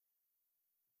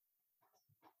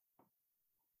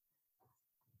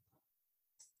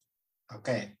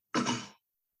Okay, I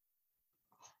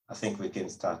think we can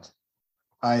start.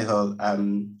 Hi all,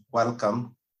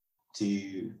 welcome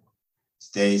to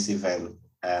today's event.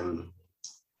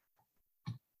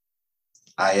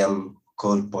 I am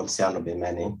called Ponciano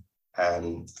Bimeni,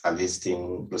 and a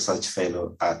visiting research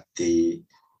fellow at the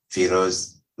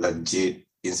Firoz Lajid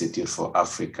Institute for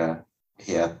Africa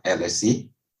here at LSE.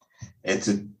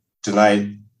 And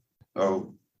tonight, our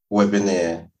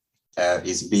webinar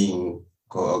is being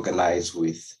co-organized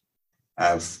with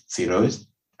Firoz,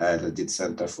 Lajid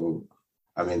Center for,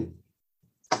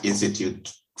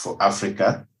 Institute for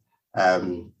Africa,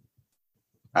 and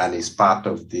is part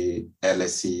of the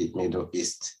LSE Middle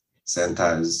East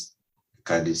Center's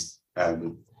Kurdish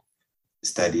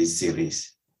studies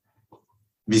series.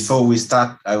 Before we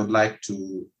start, I would like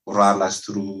to run us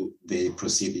through the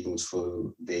proceedings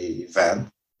for the event.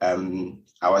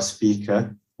 Our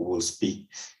speaker will speak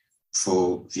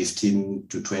for 15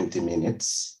 to 20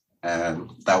 minutes.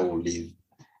 That will leave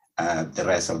the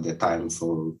rest of the time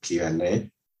for Q&A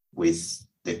with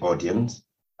the audience.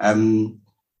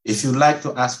 If you'd like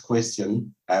to ask questions,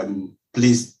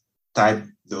 please type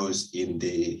those in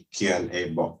the Q&A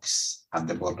box at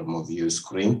the bottom of your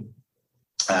screen.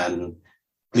 And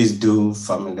please do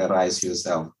familiarize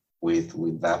yourself with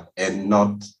that and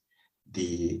not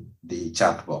the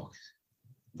chat box.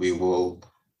 We will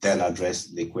then address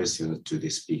the questions to the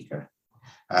speaker.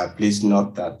 Please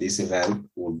note that this event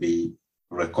will be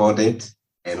recorded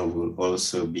and will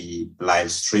also be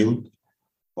live streamed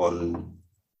on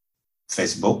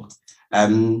Facebook.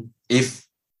 If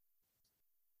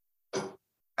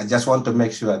I just want to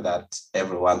make sure that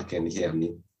everyone can hear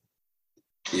me,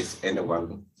 if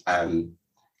anyone can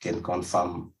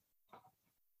confirm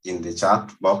in the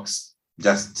chat box,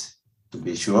 just to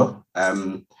be sure.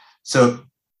 So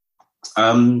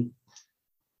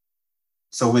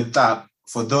with that,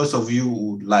 for those of you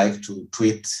who would like to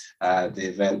tweet the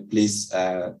event, please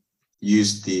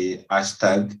use the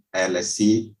hashtag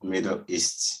LSE Middle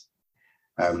East.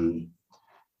 I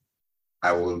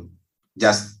will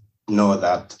just know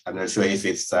that I'm not sure if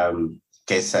it's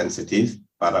case sensitive,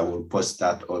 but I will post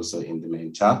that also in the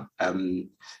main chat.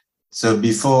 So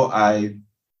before I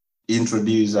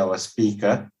introduce our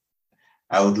speaker,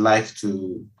 I would like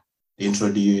to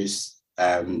introduce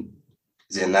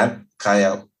Zainab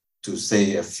Kaya to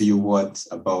say a few words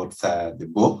about the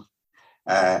book.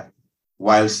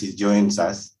 While she joins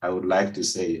us, I would like to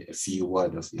say a few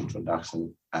words of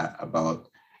introduction about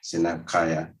Zainab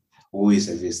Kaya, who is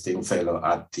a visiting fellow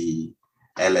at the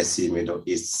LSE Middle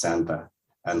East Center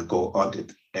and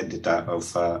co-editor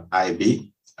of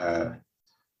IB,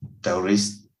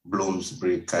 Tauris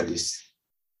Bloomsbury Kurdish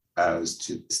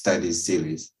Studies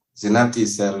Series. Zainab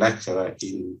is a lecturer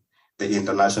in the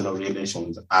international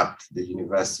relations at the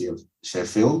University of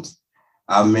Sheffield.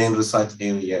 Our main research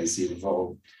areas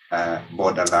involve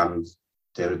borderlands,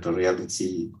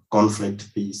 territoriality,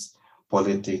 conflict, peace,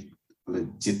 politics,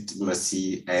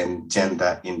 legitimacy, and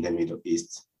gender in the Middle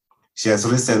East. She has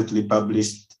recently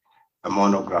published a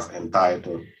monograph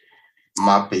entitled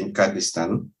Mapping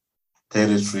Kurdistan,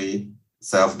 Territory,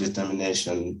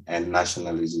 Self-Determination, and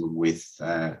Nationalism with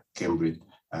Cambridge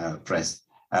Press.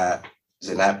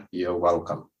 Zainab, you're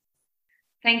welcome.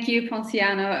 Thank you,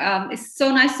 Ponciano. It's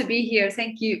so nice to be here.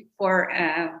 Thank you for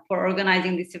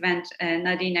organizing this event,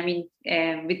 Nadine. I mean,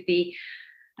 with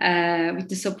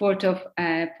the support of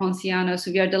Ponciano.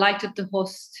 So we are delighted to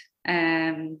host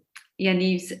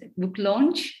Yaniv's book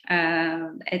launch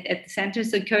at the center.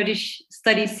 So Kurdish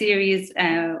Studies Series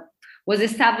was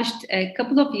established a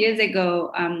couple of years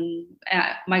ago.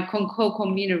 My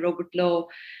co-convener, Robert Lowe,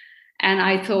 and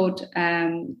I thought,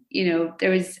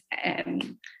 there is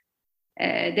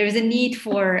a need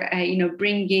for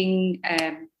bringing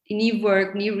new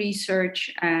work, new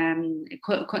research,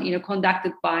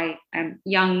 conducted by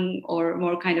young or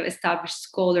more kind of established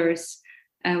scholars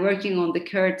working on the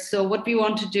Kurds. So what we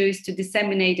want to do is to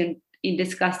disseminate and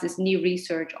discuss this new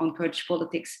research on Kurdish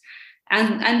politics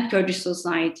and Kurdish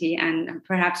society, and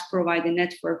perhaps provide a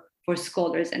network for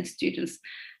scholars and students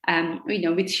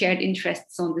with shared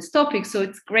interests on this topic. So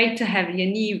it's great to have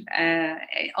Yaniv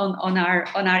on our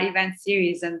event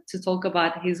series and to talk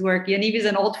about his work. Yaniv is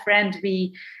an old friend.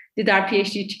 We did our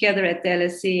PhD together at the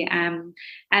LSE,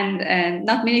 and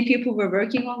not many people were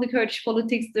working on the Kurdish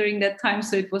politics during that time.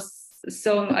 So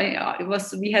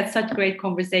we had such great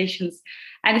conversations,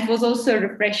 and it was also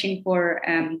refreshing for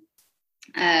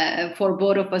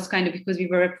both of us, kind of, because we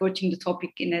were approaching the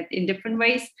topic in different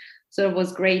ways. So it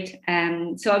was great.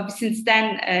 So since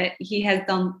then, he has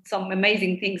done some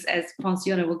amazing things, as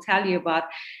Ponciano will tell you about.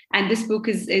 And this book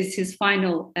is his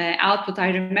final output. I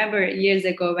remember years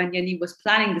ago when Yaniv was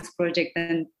planning this project,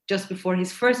 and just before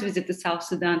his first visit to South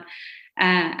Sudan,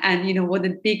 and what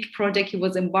a big project he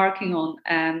was embarking on,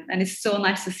 and it's so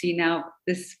nice to see now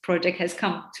this project has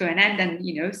come to an end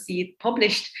and see it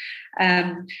published.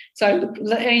 So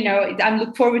I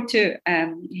look forward to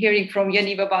hearing from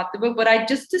Yaniv about the book. But I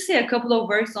just to say a couple of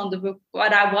words on the book, why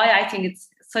I think it's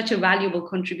such a valuable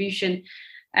contribution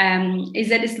is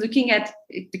that it's looking at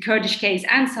the Kurdish case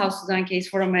and South Sudan case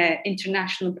from an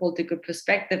international political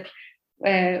perspective.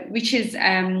 Which is,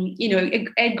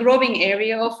 a growing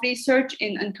area of research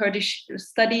in Kurdish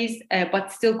studies,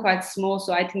 but still quite small.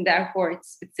 So I think therefore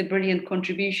it's a brilliant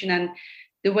contribution, and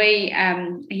the way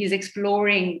he's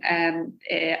exploring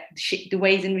the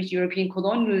ways in which European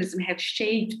colonialism have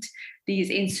shaped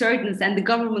these insurgents and the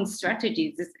government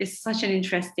strategies is such an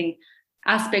interesting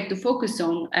aspect to focus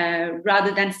on,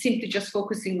 rather than simply just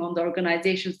focusing on the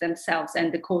organizations themselves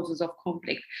and the causes of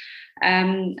conflict.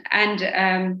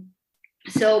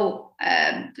 So,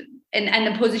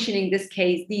 and positioning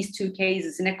these two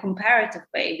cases in a comparative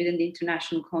way within the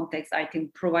international context, I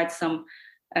think provides some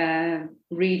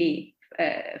really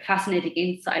fascinating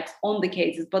insights on the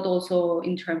cases, but also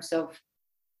in terms of,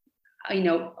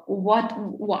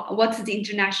 what's the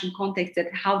international context,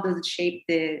 that how does it shape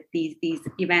these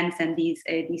events and these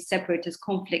separatist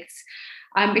conflicts.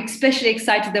 I'm especially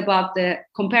excited about the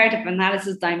comparative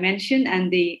analysis dimension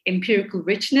and the empirical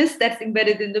richness that's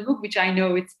embedded in the book, which I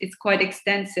know it's quite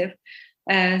extensive.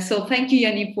 So thank you,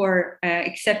 Yaniv, for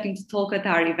accepting to talk at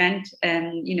our event,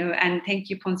 and thank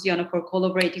you, Ponciano, for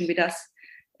collaborating with us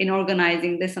in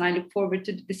organizing this. And I look forward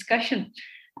to the discussion.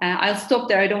 I'll stop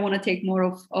there. I don't want to take more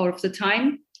of the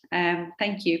time.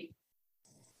 Thank you.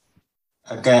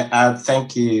 Okay,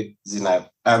 thank you, Zinab.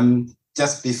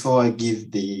 Just before I give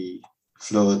the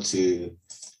floor to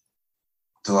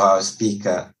our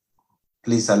speaker,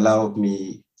 please allow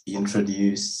me to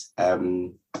introduce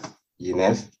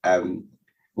Yaniv,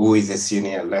 who is a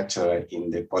senior lecturer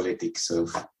in the politics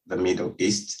of the Middle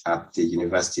East at the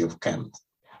University of Kent.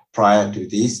 Prior to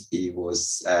this, he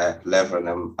was a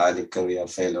Reverend Early Career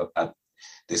Fellow at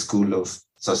the School of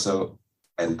Social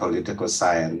and Political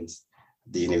Science,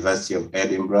 the University of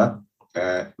Edinburgh.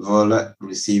 Vola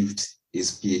received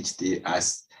his PhD,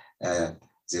 as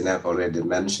Zinab already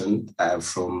mentioned,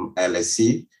 from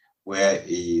LSE, where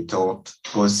he taught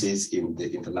courses in the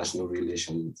International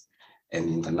Relations and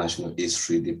International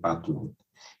History Department.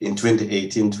 In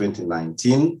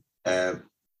 2018-2019,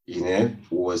 Yaniv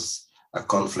was a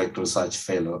Conflict Research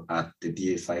Fellow at the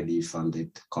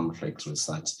DFID-funded Conflict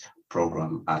Research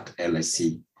Program at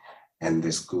LSE and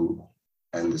the School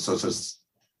and the Social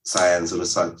Science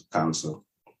Research Council.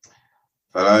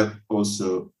 Farad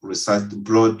also researched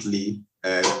broadly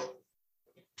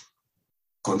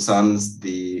concerns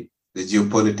the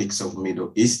geopolitics of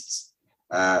Middle East,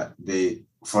 the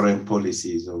foreign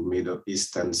policies of Middle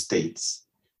Eastern states,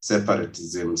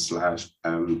 separatism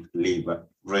 /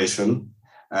 liberation,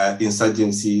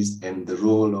 insurgencies, and the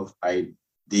role of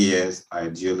ideas,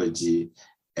 ideology,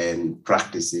 and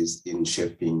practices in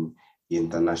shaping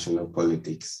international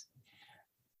politics.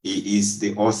 He is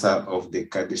the author of the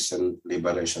Kurdistan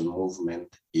Liberation Movement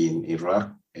in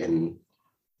Iraq and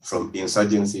From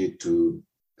Insurgency to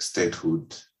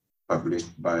Statehood,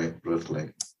 published by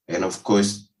Routledge. And of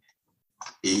course,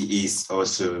 he is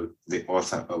also the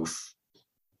author of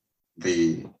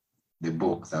the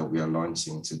book that we are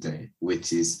launching today,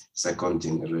 which is Second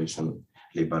Generation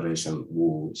Liberation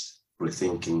Wars,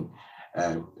 Rethinking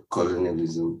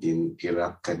Colonialism in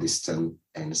Iraq, Kurdistan,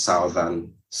 and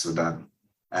Southern Sudan.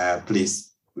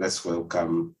 Please, let's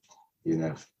welcome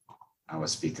our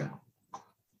speaker.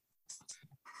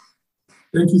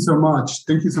 Thank you so much.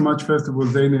 Thank you so much, first of all,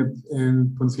 Zeynep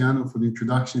and Ponciano, for the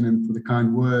introduction and for the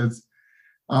kind words.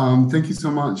 Thank you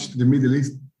so much to the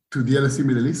LSE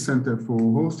Middle East Center for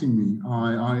hosting me.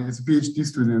 I as a PhD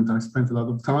student, I spent a lot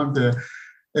of time there,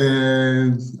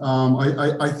 and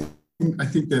I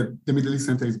think that the Middle East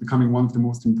Center is becoming one of the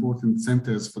most important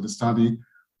centers for the study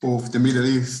of the Middle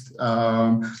East,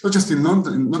 not just in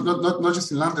London, not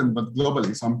just in London, but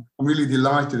globally. So I'm really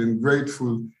delighted and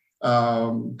grateful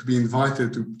to be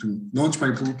invited to launch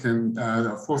my book, and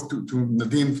of course to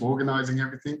Nadine for organizing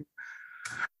everything.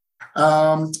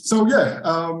 My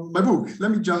book.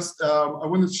 Let me just, I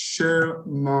want to share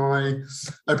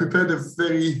I prepared a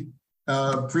very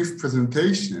brief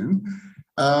presentation,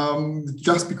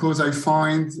 just because I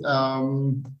find,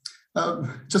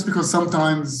 just because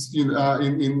sometimes in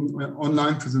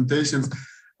online presentations,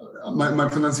 my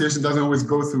pronunciation doesn't always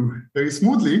go through very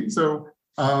smoothly, so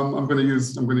I'm going to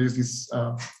use this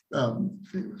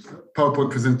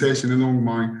PowerPoint presentation along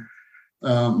my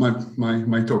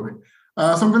talk.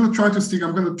 So I'm going to try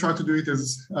to do it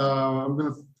as I'm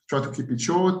going to try to keep it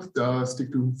short,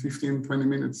 stick to 15-20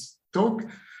 minutes talk,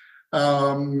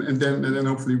 and then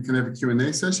hopefully we can have a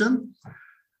Q&A session.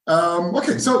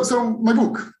 Okay, so my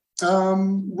book.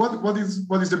 What is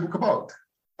the book about?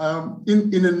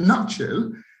 In a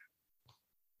nutshell,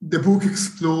 the book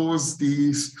explores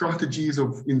the strategies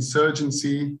of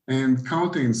insurgency and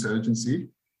counterinsurgency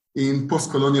in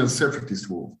post-colonial separatist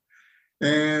war.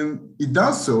 And it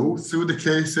does so through the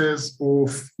cases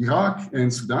of Iraq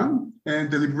and Sudan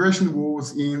and the liberation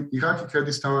wars in Iraqi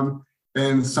Kurdistan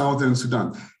and Southern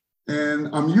Sudan. And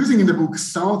I'm using in the book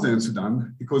Southern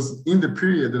Sudan because in the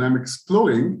period that I'm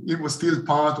exploring, it was still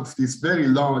part of this very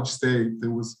large state that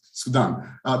was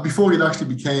Sudan, before it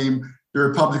actually became the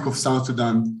Republic of South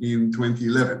Sudan in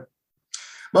 2011.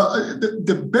 But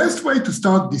the best way to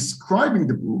start describing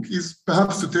the book is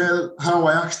perhaps to tell how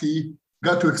I actually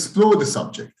got to explore the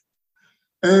subject.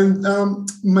 And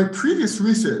my previous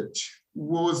research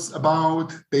was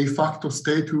about de facto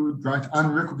statehood, right,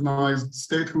 unrecognized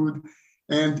statehood,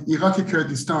 and Iraqi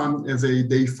Kurdistan as a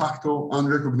de facto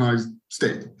unrecognized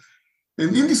state.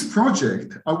 And in this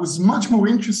project, I was much more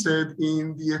interested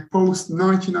in the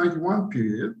post-1991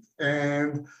 period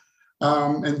and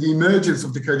the emergence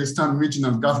of the Kurdistan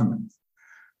regional government.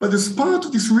 But as part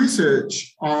of this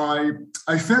research,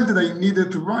 I felt that I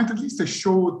needed to write at least a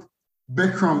short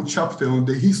background chapter on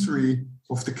the history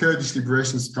of the Kurdish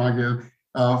liberation struggle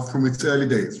from its early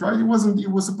days, right? It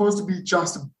was supposed to be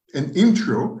just an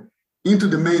intro into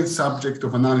the main subject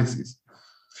of analysis.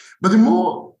 But the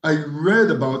more I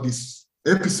read about this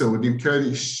episode in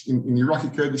Iraqi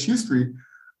Kurdish history,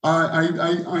 I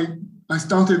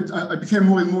became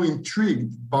more and more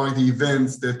intrigued by the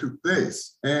events that took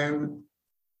place. And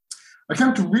I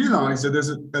came to realize that there's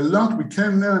a lot we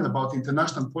can learn about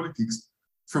international politics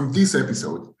from this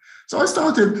episode. So I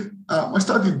started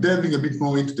delving a bit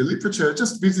more into the literature,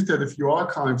 just visited a few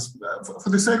archives for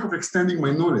the sake of extending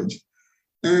my knowledge.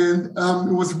 And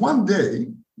it was one day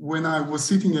when I was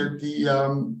sitting at the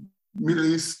Middle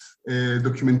East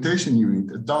documentation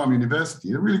unit at Durham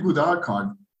University, a really good archive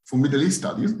for Middle East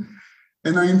studies,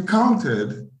 and I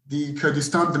encountered the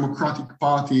Kurdistan Democratic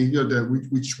Party,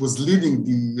 which was leading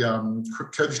the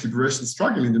Kurdish liberation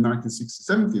struggle in the 1960s,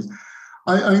 70s.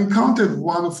 I encountered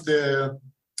one of the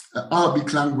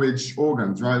Arabic language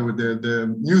organs, right, with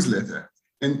the newsletter.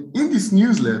 And in this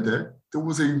newsletter, there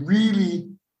was a really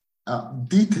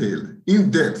detailed,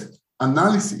 in-depth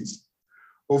analysis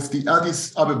of the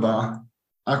Addis Ababa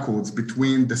Accords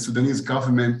between the Sudanese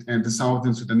government and the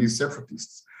Southern Sudanese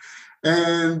separatists.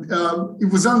 And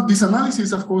this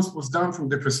analysis, of course, was done from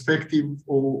the perspective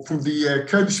or from the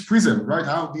Kurdish prism, right?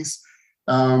 How this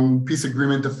peace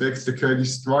agreement affects the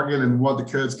Kurdish struggle and what the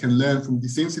Kurds can learn from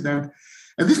this incident.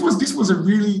 And this was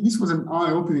an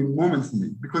eye-opening moment for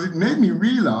me because it made me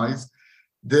realize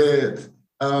that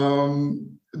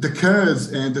the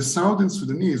Kurds and the Southern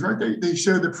Sudanese, right? They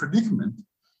share the predicament,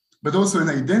 but also an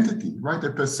identity, right? A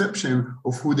perception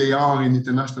of who they are in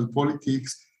international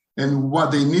politics and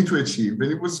what they need to achieve.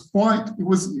 And it was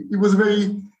a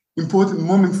very important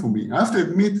moment for me. I have to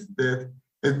admit that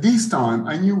at this time,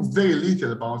 I knew very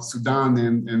little about Sudan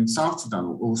and South Sudan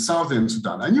or Southern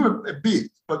Sudan. I knew a bit,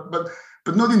 but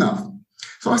not enough.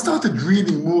 So I started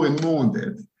reading more and more on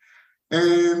that.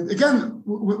 And again,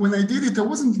 when I did it, I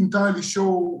wasn't entirely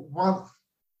sure what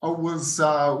I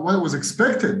was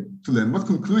expected to learn, what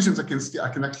conclusions I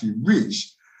can actually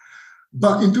reach.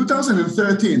 But in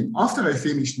 2013, after I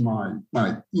finished my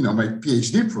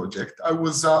PhD project, I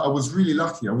was really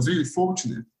lucky. I was really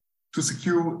fortunate to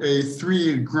secure a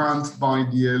 3-year grant by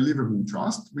the Liverpool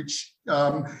Trust, which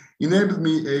enabled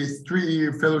me a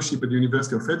 3-year fellowship at the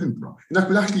University of Edinburgh. And I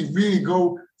could actually really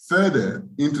go further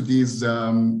into these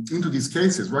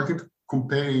cases, right, into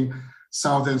comparing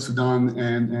Southern Sudan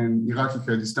and Iraqi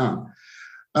Kurdistan.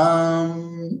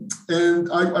 And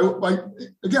I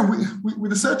again,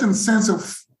 with a certain sense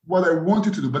of what I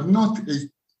wanted to do, but not a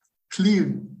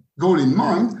clear goal in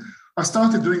mind, I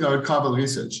started doing archival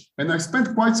research. And I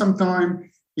spent quite some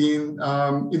time in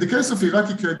the case of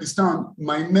Iraqi Kurdistan,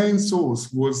 my main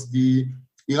source was the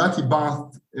Iraqi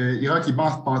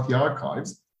Ba'ath Party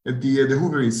archives at the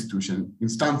Hoover Institution in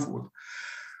Stanford.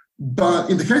 But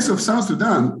in the case of South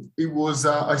Sudan, it was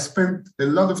I spent a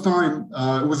lot of time.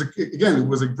 It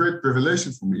was a great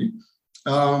revelation for me.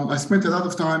 I spent a lot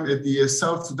of time at the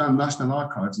South Sudan National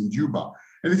Archives in Juba,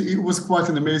 and it was quite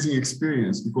an amazing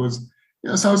experience because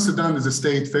South Sudan as a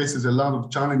state faces a lot of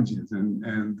challenges,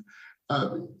 and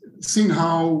seeing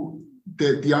how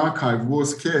the archive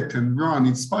was kept and run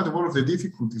in spite of all of the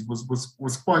difficulties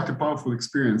was quite a powerful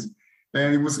experience.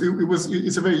 And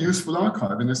it's a very useful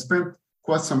archive. And I spent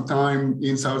quite some time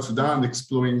in South Sudan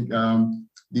exploring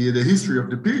the history of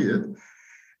the period.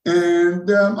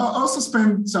 And I also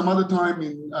spent some other time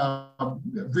in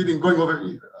going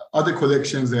over other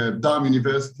collections at Durham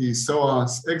University,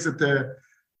 SOAS, Exeter.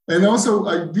 And also,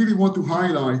 I really want to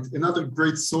highlight another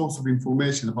great source of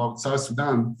information about South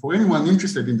Sudan. For anyone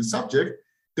interested in the subject,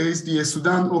 there is the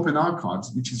Sudan Open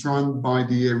Archives, which is run by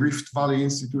the Rift Valley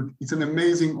Institute. It's an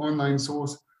amazing online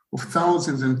source of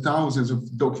thousands and thousands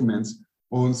of documents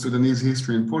on Sudanese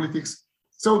history and politics.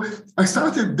 So I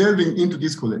started delving into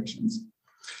these collections.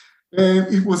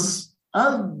 And it was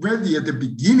already at the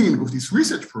beginning of this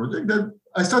research project that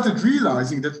I started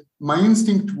realizing that my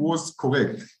instinct was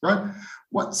correct, right?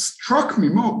 What struck me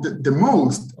the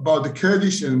most about the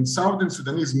Kurdish and Southern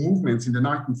Sudanese movements in the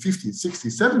 1950s,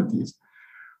 60s, 70s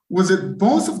was that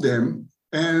both of them,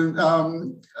 and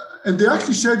they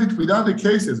actually shared it with other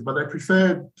cases, but I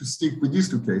prefer to stick with these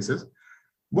two cases,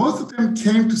 both of them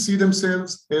came to see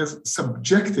themselves as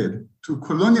subjected to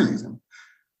colonialism.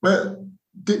 Well,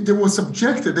 they were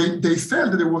subjected, they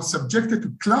felt that they were subjected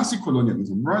to classic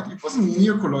colonialism, right? It wasn't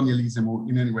neo-colonialism or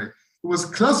in any way. It was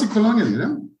classic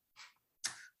colonialism,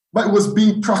 but it was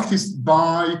being practiced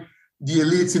by the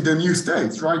elites in the new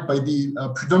states, right? By the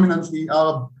predominantly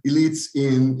Arab elites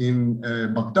in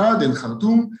Baghdad and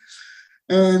Khartoum.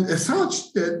 And as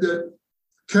such, the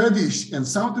Kurdish and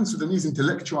Southern Sudanese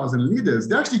intellectuals and leaders,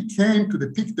 they actually came to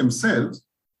depict themselves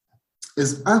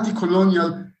as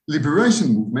anti-colonial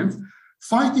liberation movements,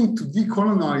 fighting to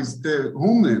decolonize their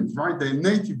homeland, right? Their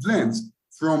native lands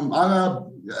from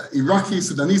Arab, Iraqi,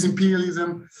 Sudanese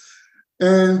imperialism,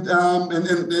 and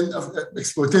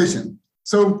exploitation.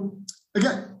 So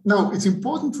again, now it's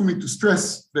important for me to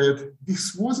stress that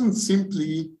this wasn't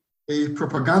simply a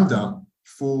propaganda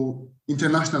for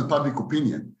international public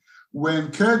opinion.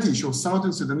 When Kurdish or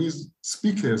Southern Sudanese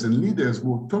speakers and leaders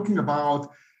were talking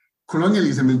about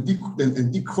colonialism and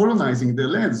decolonizing their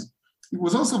lands, it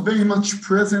was also very much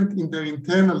present in their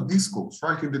internal discourse,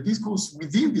 right? In the discourse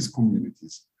within these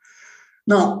communities.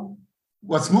 Now,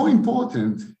 what's more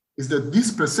important is that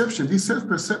this perception, this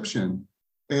self-perception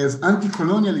as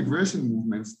anti-colonial liberation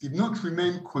movements did not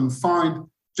remain confined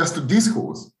just to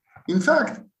discourse. In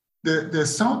fact, the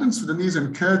Southern Sudanese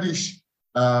and Kurdish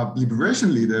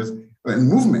liberation leaders and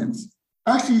movements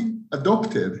actually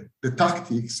adopted the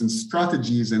tactics and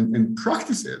strategies and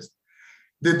practices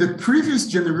that the previous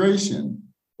generation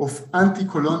of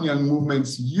anti-colonial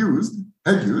movements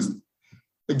had used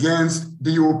against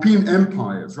the European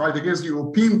empires, right? Against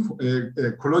European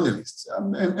colonialists,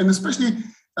 and especially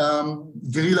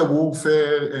guerrilla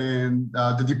warfare and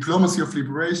the diplomacy of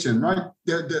liberation, right?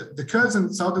 The Kurds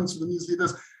and Southern Sudanese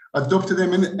leaders adopted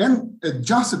them and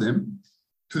adjusted them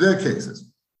to their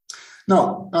cases.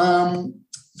 Now,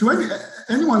 to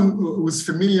anyone who is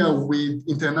familiar with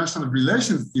international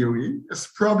relations theory has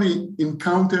probably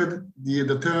encountered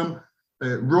the term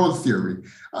role theory.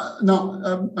 I know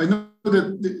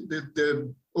that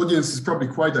the audience is probably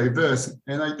quite diverse,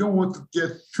 and I don't want to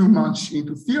get too much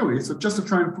into theory, so just to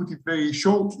try and put it very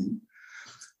shortly,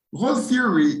 role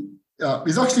theory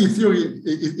is actually a theory,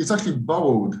 it's actually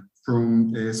borrowed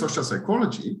from social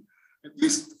psychology. And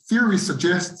this theory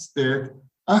suggests that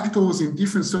actors in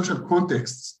different social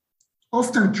contexts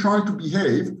often try to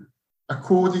behave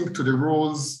according to the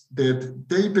roles that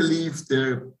they believe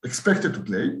they're expected to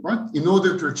play, right, in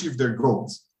order to achieve their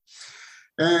goals.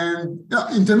 And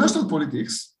international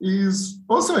politics is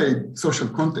also a social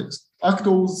context.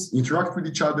 Actors interact with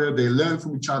each other, they learn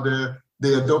from each other,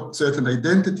 they adopt certain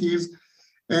identities,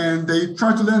 and they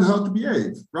try to learn how to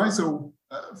behave, right? So,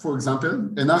 for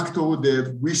example, an actor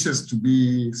that wishes to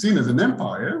be seen as an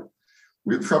empire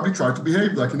will probably try to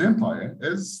behave like an empire,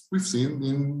 as we've seen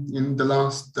in the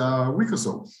last week or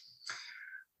so.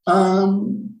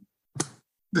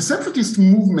 The separatist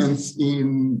movements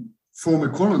in former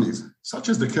colonies, such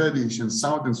as the Kurdish and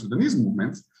Southern Sudanese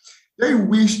movements, they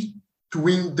wished to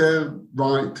win their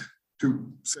right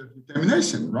to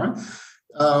self-determination, right?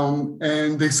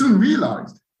 And they soon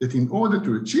realized that in order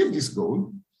to achieve this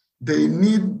goal, they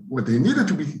needed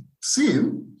to be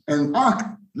seen and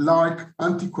act like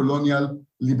anti-colonial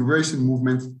liberation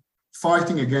movements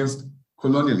fighting against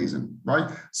colonialism, right?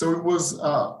 So it was,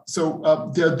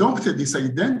 they adopted this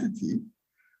identity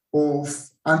of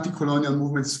anti-colonial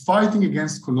movements fighting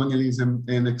against colonialism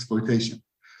and exploitation.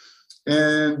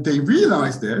 And they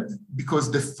realized that because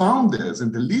the founders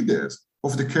and the leaders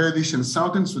of the Kurdish and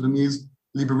Southern Sudanese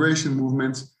liberation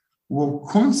movements were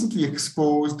constantly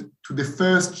exposed to the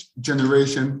first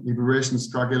generation liberation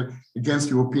struggle against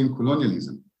European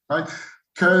colonialism, right?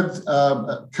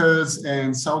 Kurds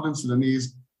and Southern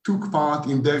Sudanese took part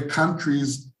in their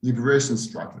country's liberation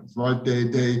struggles, right?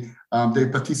 They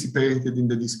participated in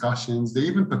the discussions. They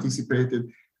even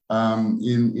participated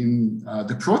in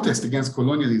the protest against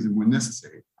colonialism when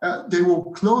necessary. They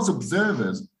were close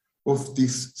observers of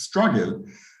this struggle.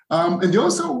 And they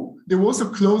were also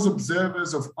close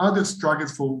observers of other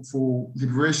struggles for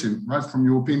liberation, right, from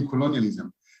European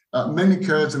colonialism. Many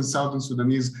Kurds and Southern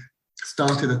Sudanese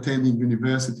started attending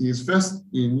universities, first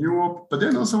in Europe, but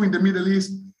then also in the Middle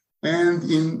East and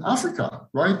in Africa,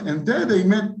 right? And there they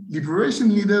met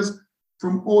liberation leaders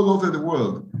from all over the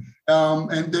world.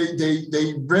 And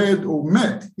they read or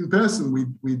met in person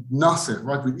with Nasser,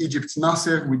 right? With Egypt's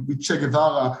Nasser, with Che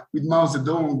Guevara, with Mao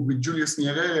Zedong, with Julius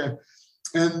Nyerere.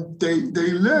 And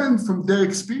they learned from their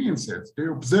experiences. They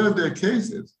observed their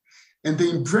cases, and they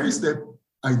embraced their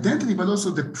identity, but also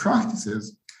the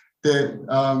practices that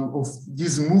of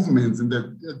these movements and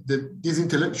that these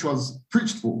intellectuals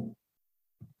preached for.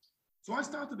 So I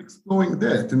started exploring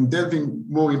that and delving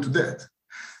more into that.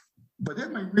 But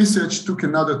then my research took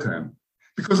another turn,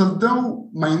 because although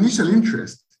my initial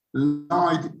interest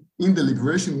lied in the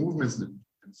liberation movements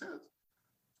themselves,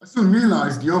 I soon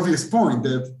realized the obvious point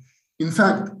that, in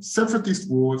fact, separatist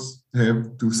wars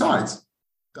have two sides.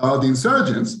 There are the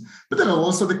insurgents, but there are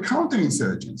also the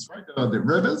counter-insurgents, right? There are the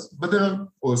rebels, but there are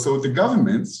also the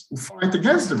governments who fight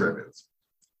against the rebels.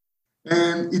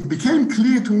 And it became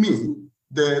clear to me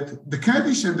that the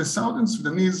Kurdish and the Southern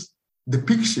Sudanese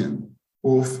depiction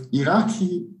of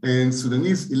Iraqi and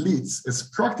Sudanese elites as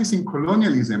practicing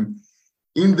colonialism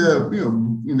in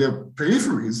the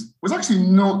peripheries was actually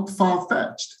not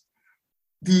far-fetched.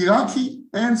 The Iraqi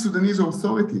and Sudanese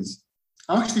authorities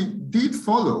actually did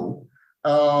follow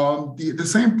the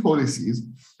same policies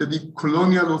that the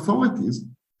colonial authorities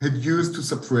had used to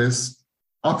suppress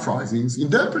uprisings in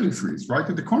their peripheries, right,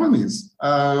 in the colonies.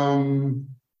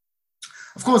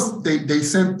 Of course, they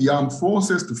sent the armed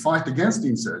forces to fight against the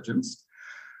insurgents,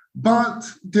 but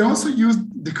they also used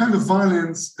the kind of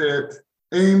violence that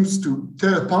aims to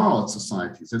tear apart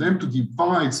societies, that aims to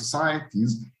divide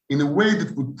societies in a way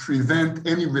that would prevent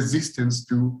any resistance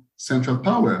to central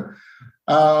power.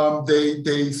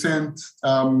 They sent,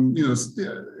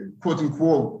 quote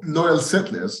unquote, loyal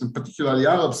settlers, and particularly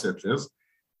Arab settlers,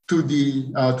 to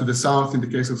the south in the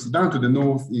case of Sudan, to the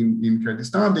north in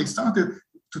Kurdistan. They started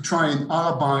to try and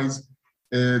Arabize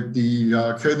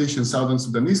the Kurdish and Southern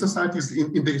Sudanese societies.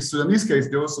 In the Sudanese case,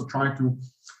 they also tried to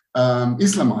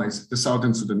Islamize the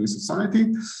Southern Sudanese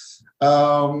society.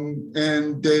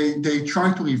 And they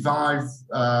try to revive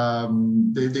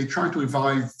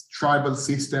tribal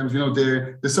systems,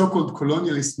 the so-called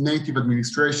colonialist native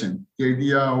administration, the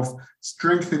idea of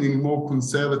strengthening more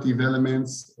conservative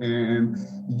elements and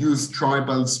use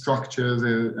tribal structures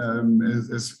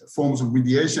as forms of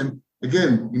mediation,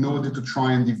 again, in order to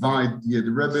try and divide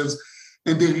the rebels.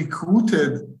 And they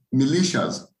recruited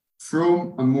militias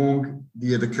from among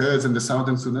the Kurds and the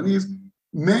Southern Sudanese,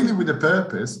 mainly with the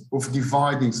purpose of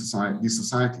dividing these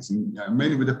societies,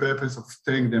 mainly with the purpose of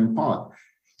tearing them apart.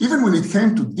 Even when it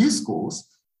came to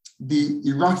discourse, the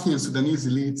Iraqi and Sudanese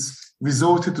elites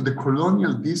resorted to the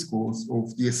colonial discourse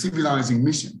of the civilizing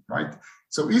mission, right?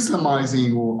 So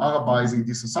Islamizing or Arabizing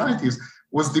these societies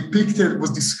was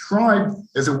described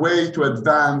as a way to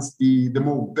advance the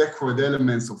more backward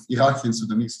elements of Iraqi and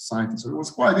Sudanese society. So it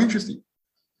was quite interesting.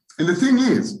 And the thing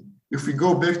is, if we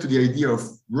go back to the idea of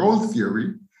role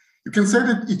theory, you can say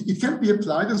that it can be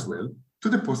applied as well to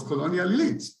the post-colonial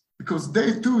elites, because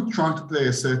they too try to play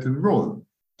a certain role,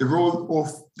 the role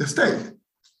of the state.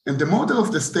 And the model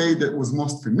of the state that was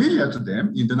most familiar to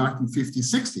them in the 1950s,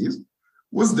 60s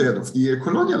was that of the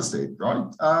colonial state, right?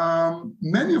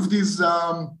 Many of these,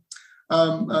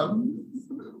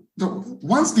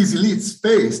 once these elites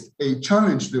faced a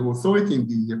challenge to the authority in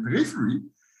the periphery,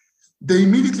 they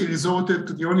immediately resorted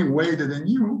to the only way that they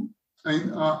knew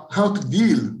how to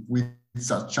deal with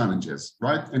such challenges,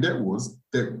 right? And that was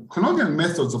the colonial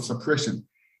methods of suppression.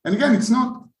 And again,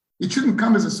 it shouldn't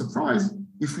come as a surprise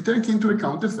if we take into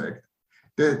account the fact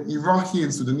that Iraqi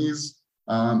and Sudanese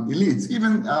elites,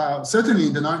 even certainly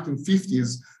in the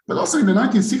 1950s, but also in the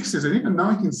 1960s and even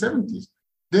 1970s,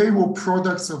 they were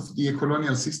products of the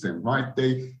colonial system, right?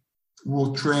 They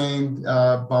were trained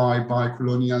by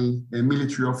colonial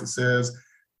military officers.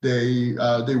 They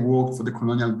worked for the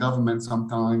colonial government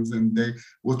sometimes, and they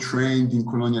were trained in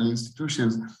colonial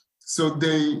institutions. So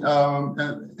they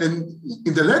and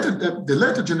in the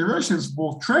later generations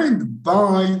were trained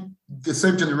by the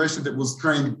same generation that was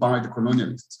trained by the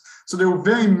colonialists. So they were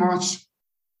very much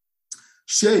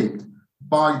shaped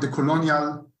by the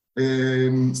colonial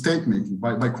state making,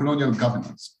 by colonial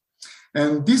governance.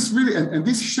 And this really, and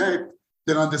this shaped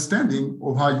their understanding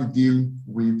of how you deal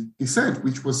with dissent,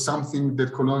 which was something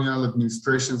that colonial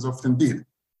administrations often did.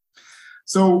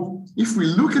 So if we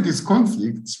look at these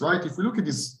conflicts, right, if we look at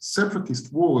these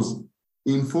separatist wars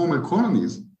in former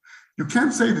colonies, you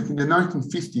can say that in the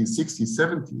 1950s, 60s,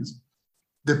 70s,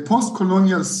 the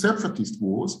post-colonial separatist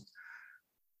wars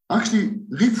actually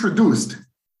reproduced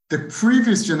the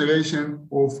previous generation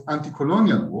of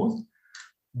anti-colonial wars,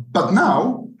 but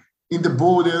now in the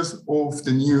borders of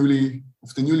the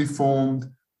newly formed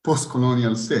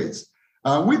post-colonial states,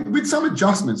 with some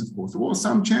adjustments, of course. There were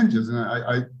some changes, and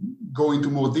I go into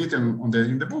more detail on that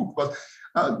in the book, but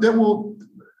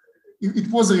it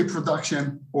was a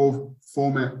reproduction of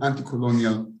former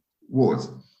anti-colonial wars.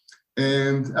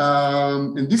 And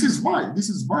this is why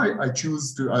I've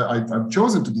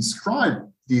chosen to describe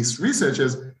these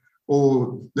researchers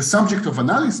or the subject of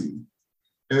analysis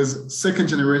as second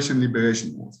generation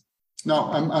liberation wars.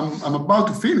 Now, I'm about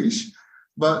to finish,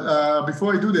 but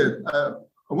before I do that,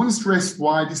 I want to stress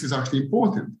why this is actually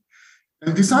important.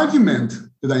 And this argument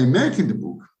that I make in the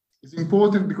book is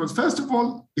important because, first of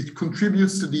all, it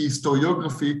contributes to the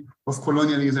historiography of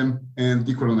colonialism and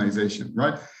decolonization,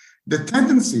 right? The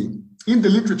tendency in the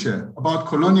literature about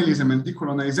colonialism and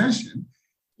decolonization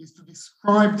is to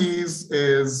describe these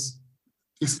as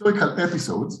historical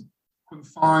episodes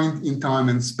confined in time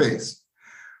and space.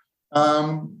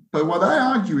 But what I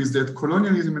argue is that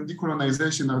colonialism and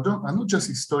decolonization are not just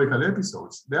historical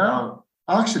episodes. They are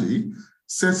actually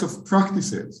sets of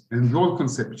practices and role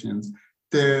conceptions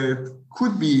that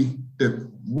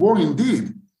were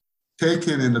indeed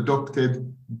taken and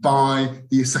adopted by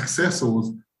the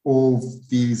successors of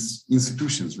these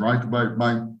institutions, right?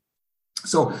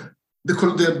 So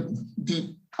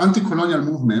the anti-colonial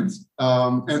movements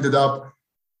ended up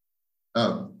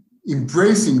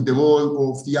embracing the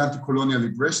role of the anti-colonial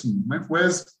liberation movement,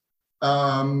 whereas,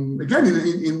 again,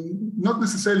 in not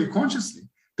necessarily consciously,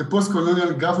 the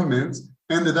post-colonial governments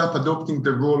ended up adopting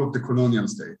the role of the colonial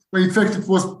state, where in fact it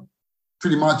was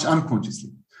pretty much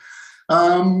unconsciously.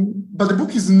 But the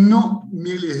book is not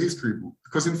merely a history book,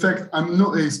 because in fact, I'm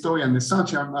not a historian as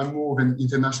such, I'm more of an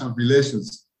international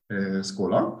relations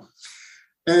scholar.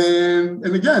 And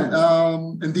again,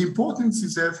 and the importance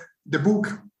is that the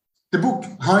book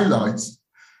highlights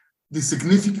the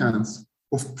significance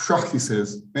of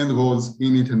practices and roles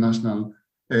in international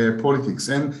politics.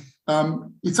 And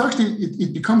it's actually,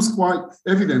 it becomes quite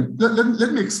evident.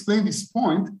 Let me explain this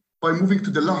point by moving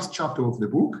to the last chapter of the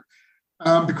book,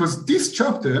 because this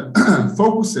chapter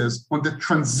focuses on the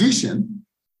transition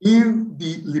in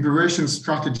the liberation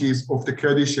strategies of the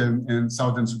Kurdish and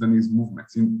Southern Sudanese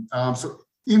movements. So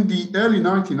in the early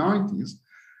 1990s,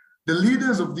 the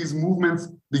leaders of these movements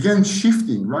began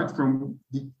shifting right from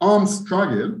the armed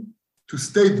struggle to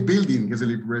state building as a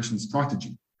liberation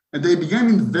strategy. And they began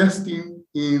investing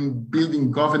in building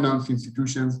governance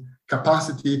institutions,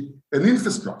 capacity, and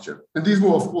infrastructure. And these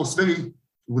were, of course, very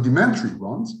rudimentary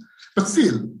ones, but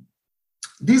still,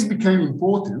 these became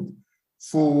important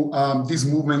for these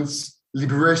movements'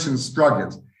 liberation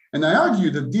struggles. And I argue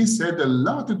that this had a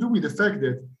lot to do with the fact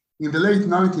that in the late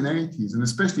 1980s, and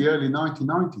especially early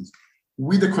 1990s,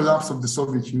 with the collapse of the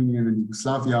Soviet Union and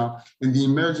Yugoslavia and the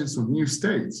emergence of new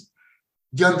states,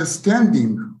 the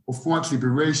understanding of what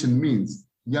liberation means,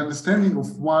 the understanding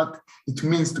of what it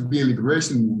means to be a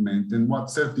liberation movement and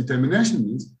what self-determination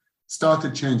means,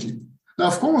 started changing. Now,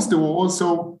 of course, there were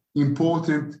also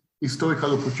important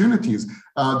historical opportunities.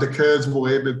 The Kurds were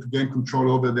able to gain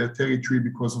control over their territory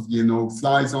because of the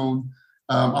no-fly zone.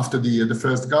 After the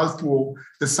First Gulf War,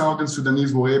 the Southern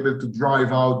Sudanese were able to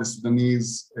drive out the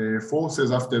Sudanese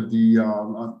forces after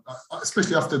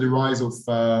especially after the rise of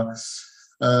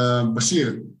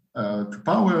Bashir to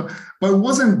power. But it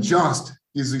wasn't just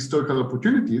these historical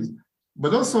opportunities,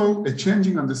 but also a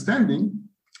changing understanding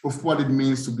of what it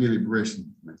means to be a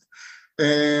liberation movement.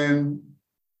 And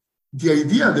the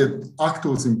idea that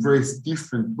actors embrace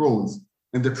different roles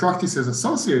and the practices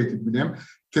associated with them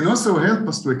can also help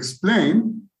us to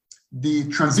explain the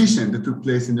transition that took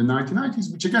place in the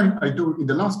 1990s, which again, I do in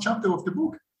the last chapter of the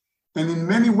book, and in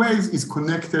many ways is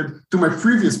connected to my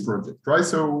previous project, right?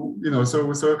 So,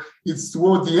 so it's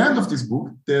toward the end of this book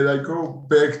that I go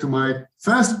back to my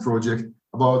first project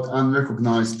about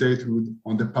unrecognized statehood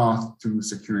on the path to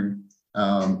securing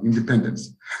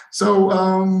independence. So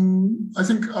I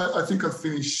think I'll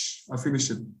finish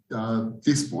at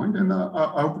this point, and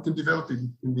I hope we can develop it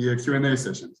in the Q&A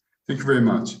session. Thank you very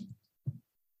much.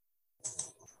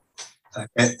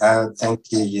 Okay,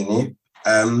 thank you, Yuni.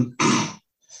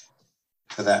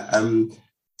 For that.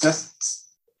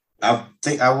 I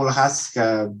think I will ask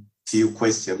a few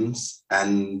questions,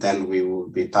 and then we will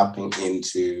be tapping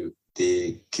into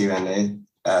the Q&A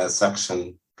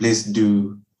section. Please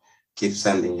do keep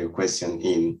sending your question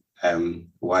in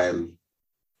while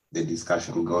the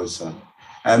discussion goes on.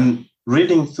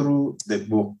 Reading through the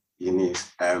book, Yuni,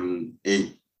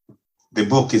 the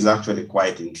book is actually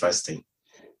quite interesting,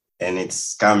 and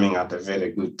it's coming at a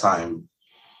very good time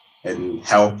and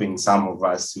helping some of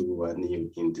us who are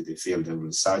new into the field of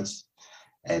research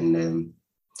and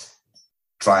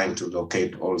trying to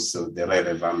locate also the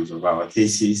relevance of our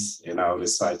thesis in our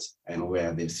research and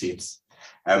where they fit.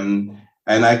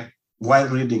 While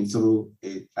reading through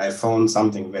it, I found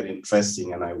something very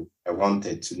interesting, and I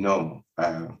wanted to know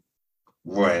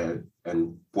where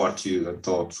and what your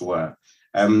thoughts were.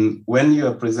 When you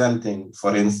are presenting,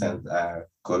 for instance,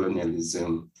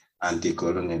 colonialism,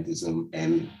 anti-colonialism,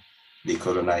 and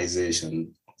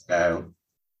decolonization,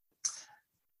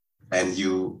 and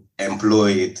you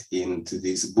employ it into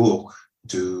this book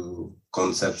to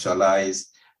conceptualize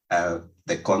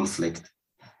the conflict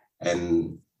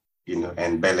and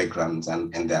belligerents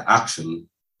and their action,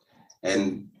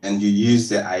 and you use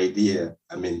the idea,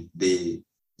 the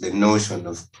notion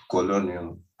of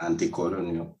colonial,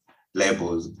 anti-colonial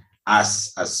labels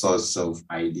as a source of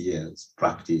ideas,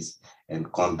 practice,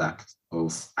 and conduct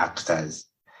of actors.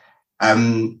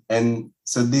 And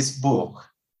so this book,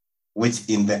 which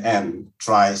in the end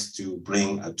tries to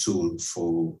bring a tool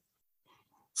for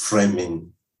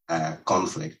framing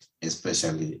conflict,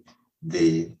 especially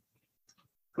the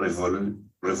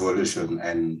revolution,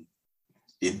 and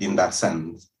in that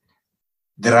sense,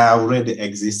 there are already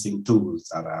existing tools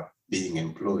that are being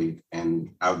employed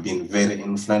and have been very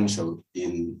influential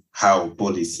in how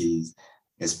policies,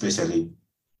 especially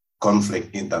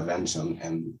conflict intervention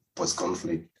and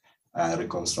post-conflict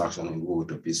reconstruction and war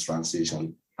to peace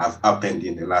transition, have happened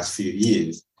in the last few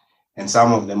years. And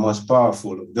some of the most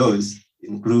powerful of those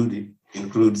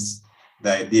includes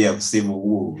the idea of civil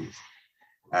wars,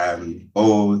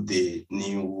 all the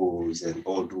new wars and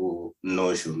old war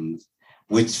notions,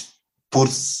 which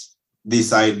puts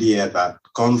this idea that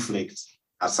conflict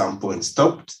at some point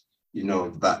stopped,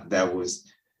 that there was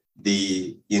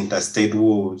the interstate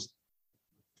wars,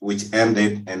 which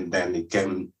ended, and then it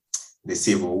came the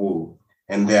Civil War.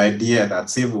 And the idea that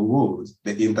civil wars,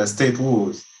 the interstate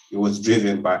wars, it was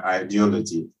driven by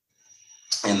ideology.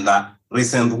 And that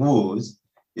recent wars,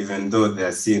 even though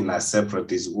they're seen as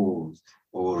separatist wars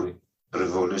or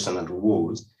revolutionary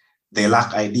wars, they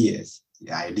lack ideas,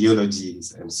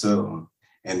 ideologies, and so on.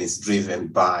 And it's driven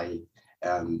by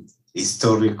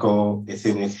historical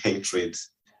ethnic hatred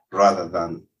rather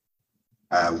than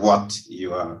what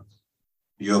your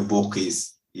book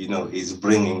is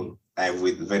bringing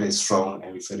with very strong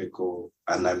empirical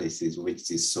analysis, which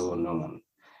is so known.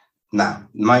 Now,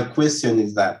 my question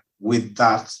is that with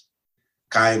that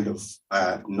kind of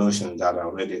notion that are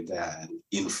already there and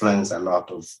influence a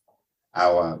lot of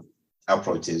our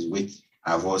approaches, which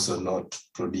have also not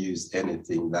produced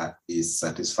anything that is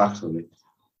satisfactory,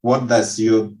 what does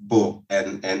your book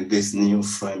and this new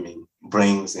framing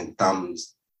brings in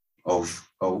terms of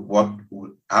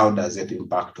how does it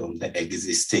impact on the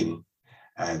existing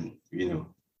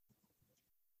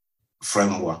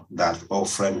framework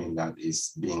framing that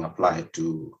is being applied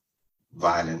to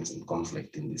violence and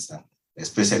conflict in this time,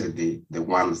 especially the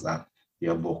ones that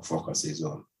your book focuses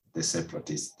on, the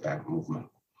separatist movement?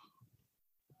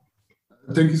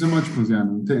 Thank you so much,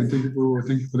 Ponziano.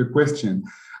 Thank you for the question.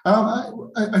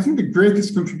 I think the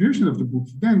greatest contribution of the book,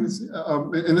 again, is,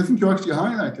 and I think you actually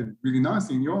highlighted really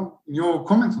nicely in your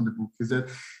comments on the book, is that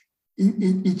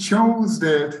it shows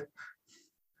that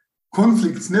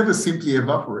conflicts never simply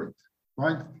evaporate,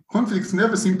 right? Conflicts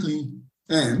never simply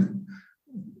end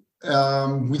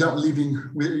without leaving,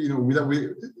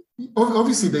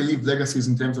 obviously they leave legacies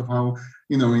in terms of how,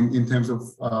 in terms of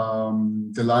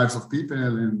the lives of people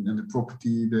and the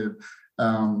property,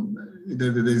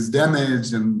 there's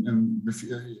damage and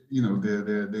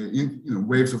the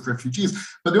waves of refugees,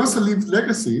 but they also leave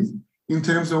legacies in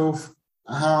terms of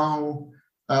how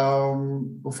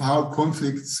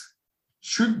conflicts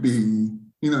should be,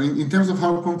 in terms of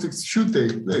how conflicts should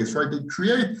take place, right? They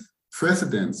create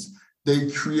precedents, they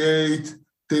create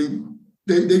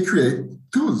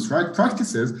tools, right?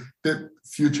 Practices that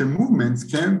future movements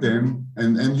can then,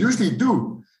 and usually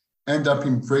do, end up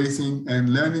embracing and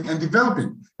learning and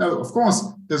developing. Now, of course,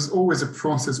 there's always a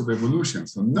process of evolution.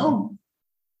 So no,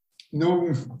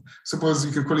 suppose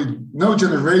you can call it, no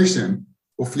generation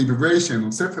of liberation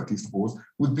or separatist wars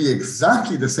would be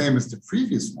exactly the same as the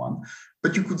previous one,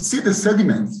 but you could see the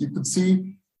sediments, you could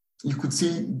see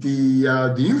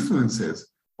the influences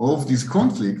of these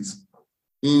conflicts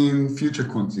in future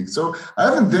conflicts. So I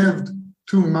haven't delved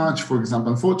too much, for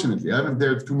example, unfortunately, I haven't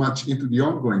delved too much into the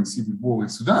ongoing civil war in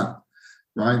Sudan,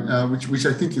 right? Which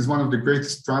I think is one of the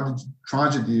greatest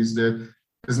tragedies that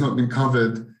has not been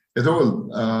covered at all,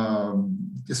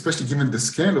 especially given the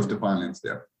scale of the violence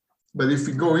there. But if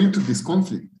we go into this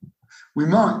conflict, we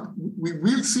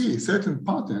will see certain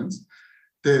patterns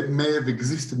that may have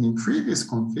existed in previous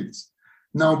conflicts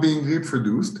now being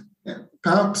reproduced,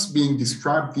 perhaps being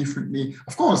described differently,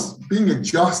 of course, being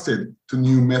adjusted to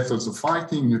new methods of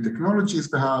fighting, new technologies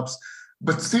perhaps,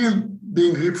 but still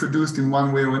being reproduced in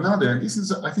one way or another. And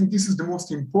I think this is the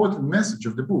most important message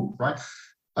of the book, right?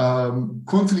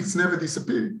 Conflicts never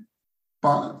disappear,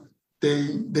 but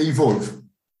they evolve,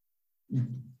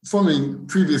 following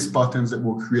previous patterns that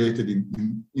were created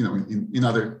in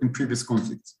previous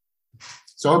conflicts.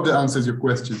 So I hope that answers your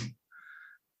question.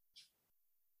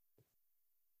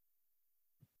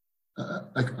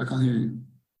 I can't hear you.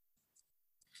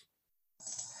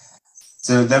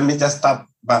 So let me just step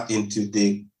back into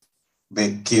the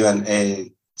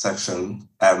Q&A section.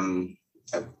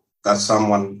 That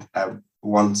someone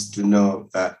wants to know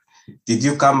that, did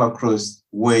you come across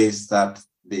ways that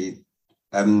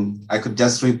I could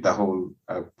just read the whole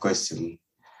question.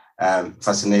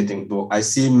 Fascinating book. I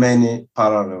see many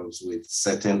parallels with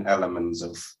certain elements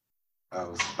of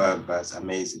Berber's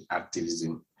amazing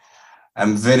activism.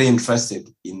 I'm very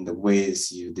interested in the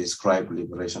ways you describe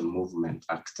liberation movement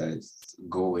actors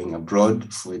going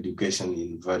abroad for education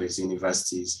in various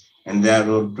universities and their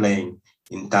role playing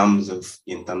in terms of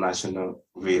international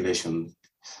relations.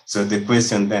 So the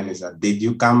question then is that, did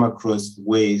you come across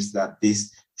ways that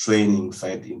this training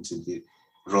fed into the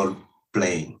role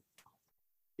playing?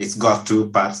 It's got two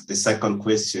parts. The second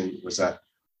question was that,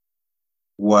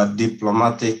 were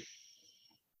diplomatic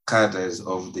cadres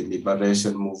of the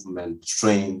liberation movement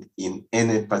trained in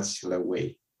any particular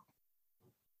way?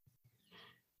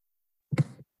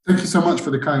 Thank you so much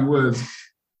for the kind words.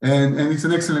 And it's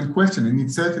an excellent question. And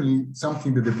it's certainly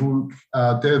something that the book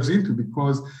delves into,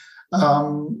 because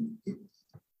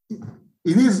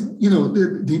it is,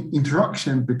 the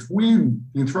interaction between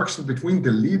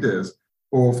the leaders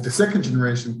of the second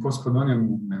generation post-colonial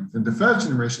movement and the third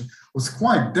generation was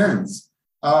quite dense.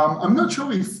 I'm not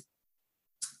sure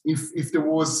if there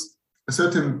was a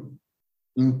certain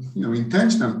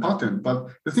intentional pattern, but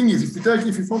the thing is, if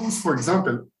you focus, for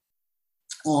example,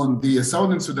 on the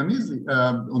Southern Sudanese,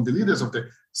 on the leaders of the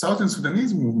Southern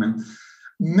Sudanese movement,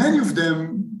 many of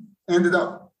them ended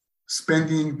up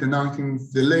spending the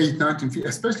late 1950s,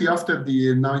 especially after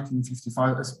the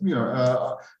 1955,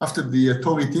 after the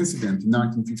Torit incident in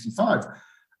 1955.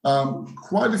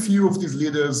 Quite a few of these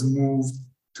leaders moved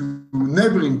to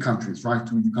neighboring countries, right?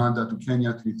 To Uganda, to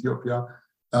Kenya, to Ethiopia,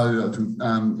 to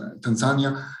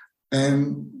Tanzania.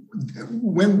 And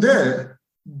when there,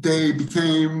 they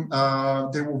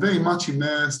were very much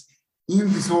immersed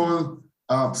in this whole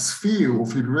sphere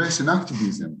of liberation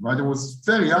activism, right? It was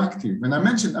very active. And I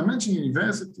mentioned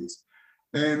universities,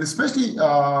 and especially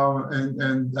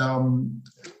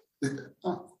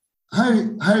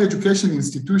higher education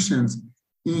institutions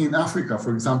in Africa.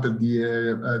 For example,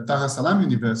 the Dar es Salaam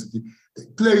University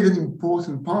played an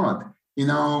important part in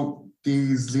how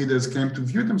these leaders came to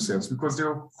view themselves, because they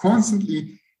were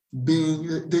constantly being,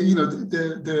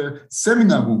 the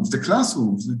seminar rooms, the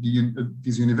classrooms at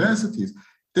these universities,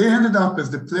 they ended up as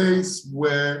the place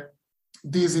where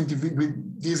these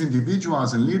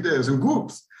individuals and leaders and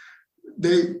groups,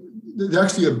 they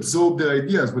actually absorbed their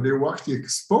ideas, but they were actually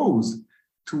exposed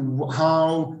to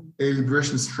how a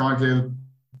liberation struggle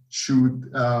should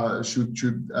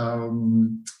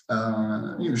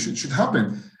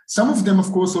happen. Some of them,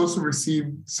 of course, also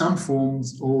received some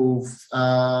forms of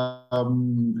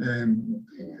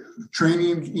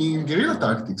training in guerrilla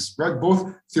tactics, right?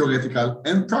 Both theoretical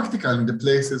and practical in the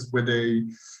places where they,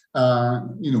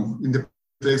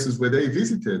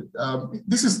 visited.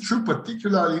 This is true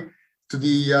particularly to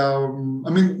the,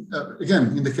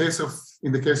 again, in the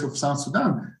case of South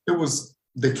Sudan, there was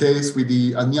the case with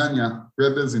the Anyanya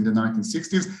rebels in the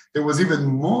 1960s. There was even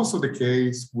more so the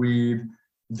case with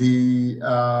the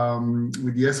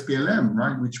SPLM,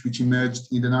 right, which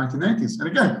emerged in the 1980s. And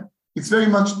again, it's very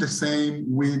much the same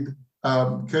with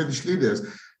Kurdish leaders.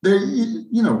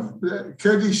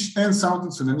 Kurdish and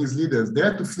Southern Sudanese leaders, they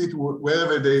had to flee to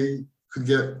wherever they could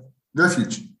get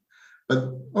refuge.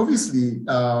 But obviously,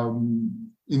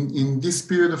 in this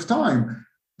period of time,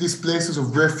 these places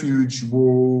of refuge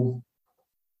were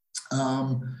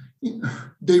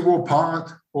they were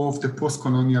part of the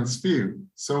post-colonial sphere.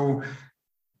 So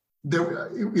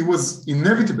it was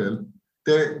inevitable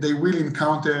that they will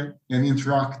encounter and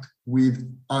interact with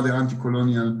other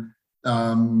anti-colonial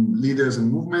leaders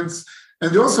and movements.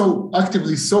 And they also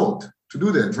actively sought to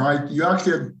do that, right? You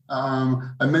actually,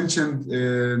 I mentioned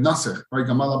Nasser, right?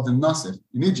 Gamal Abdel Nasser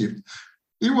in Egypt.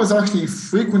 He was actually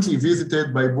frequently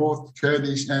visited by both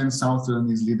Kurdish and South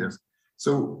Sudanese leaders.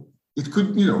 So it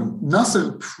could,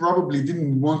 Nasser probably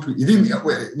didn't want to, he didn't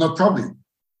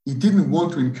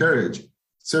want to encourage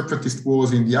separatist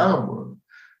wars in the Arab world.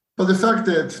 But the fact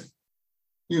that,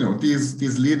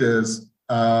 these leaders,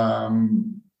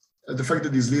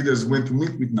 went to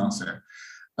meet with Nasser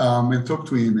and talk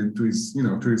to him and to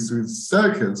his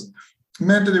circles,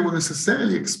 meant that they were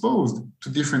necessarily exposed to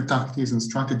different tactics and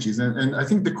strategies. And I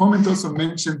think the comment also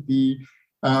mentioned the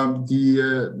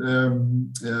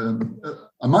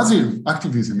Amazigh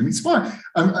activism, and it's fine.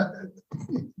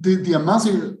 The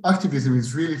Amazigh activism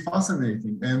is really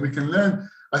fascinating, and we can learn.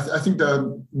 I think there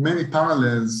are many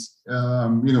parallels,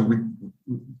 with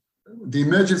the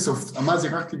emergence of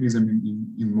Amazigh activism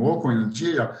in Morocco and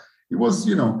Algeria. It was,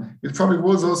 it probably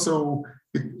was also.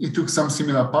 It took some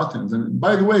similar patterns. And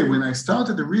by the way, when I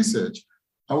started the research,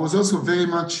 I was also very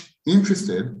much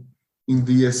interested in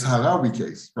the Sahrawi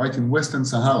case, right, in Western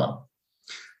Sahara.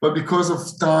 But because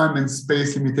of time and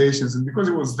space limitations, and because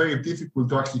it was very difficult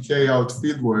to actually carry out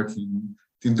field work in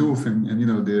Tindouf and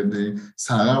the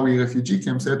Sahrawi refugee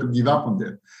camps, I had to give up on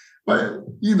that. But,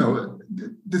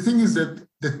 the thing is that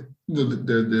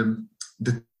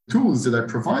the tools that I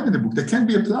provide in the book, they can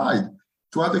be applied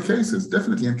to other cases,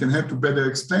 definitely, and can help to better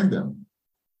explain them.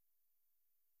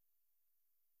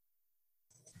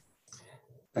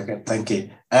 Okay, thank you.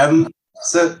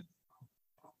 So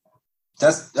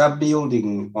just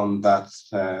building on that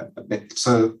a bit.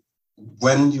 So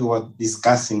when you were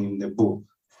discussing in the book,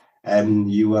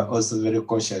 you were also very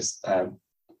cautious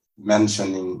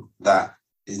mentioning that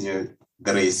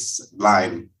there is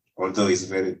line, although it's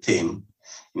very thin,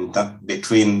 in that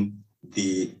between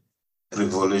the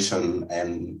revolution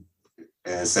and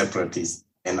separatists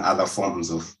and other forms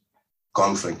of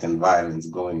conflict and violence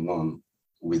going on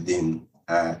within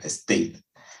a state.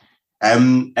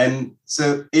 And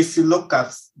so if you look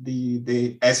at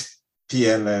the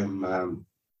SPLM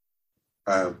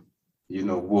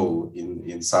war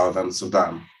in Southern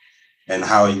Sudan and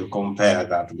how you compare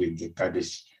that with the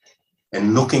Kurdish,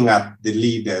 and looking at the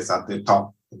leaders at the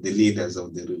top, the leaders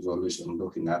of the revolution,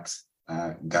 looking at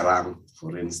Garang,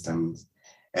 for instance,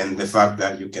 and the fact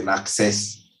that you can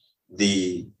access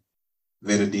the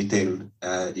very detailed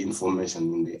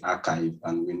information in the archive,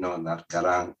 and we know that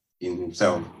Garang in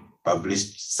himself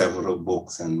published several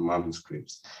books and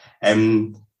manuscripts,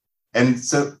 and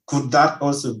so could that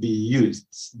also be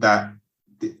used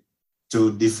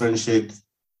to differentiate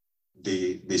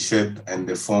the shape and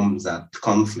the forms that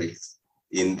conflicts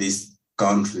in these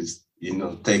countries,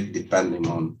 take depending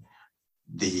on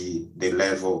the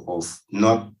level of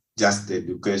not just the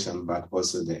education, but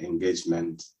also the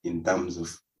engagement in terms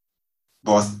of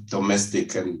both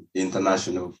domestic and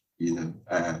international,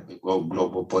 or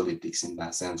global politics in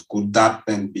that sense. Could that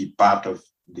then be part of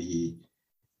the,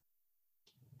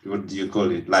 what do you call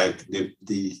it, like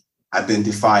the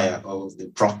identifier of the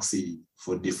proxy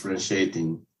for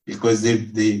differentiating? Because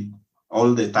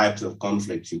all the types of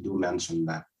conflicts you do mention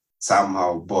that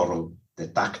somehow borrow the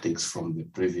tactics from the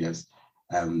previous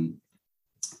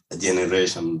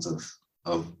generations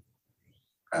of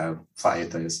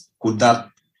fighters. Could that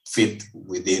fit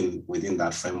within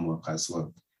that framework as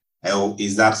well? Or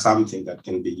is that something that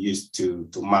can be used to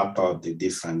map out the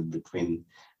difference between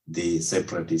the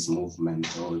separatist movement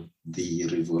or the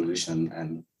revolution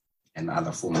and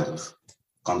other forms of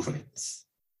conflicts?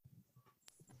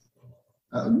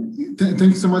 Thank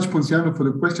you so much, Ponciano, for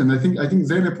the question. I think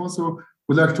Zeynep also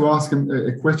would like to ask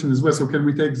a question as well. So can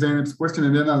we take Zeynep's question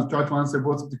and then I'll try to answer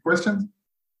both of the questions?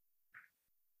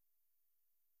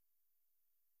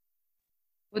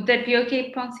 Would that be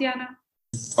okay, Ponciano?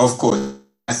 Of course.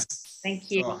 Thank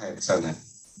you. Go ahead, Zeynep.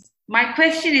 My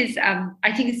question is,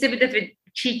 I think it's a bit of a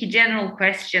cheeky general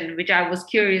question, which I was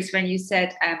curious when you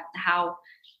said how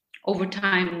over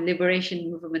time liberation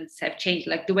movements have changed,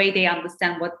 like the way they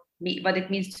understand what it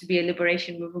means to be a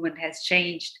liberation movement has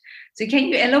changed. So can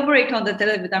you elaborate on that a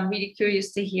little bit? I'm really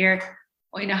curious to hear,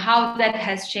 how that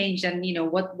has changed and,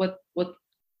 what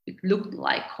it looked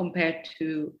like compared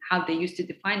to how they used to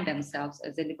define themselves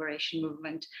as a liberation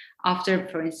movement after,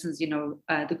 for instance,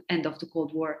 the end of the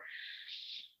Cold War.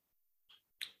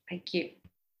 Thank you.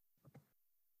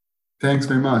 Thanks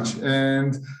very much.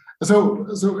 And so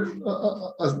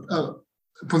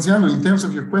Ponziano, in terms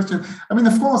of your question, I mean,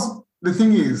 of course, the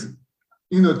thing is,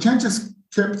 changes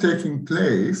kept taking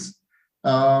place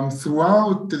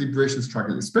throughout the liberation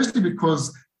struggle, especially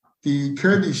because the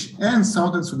Kurdish and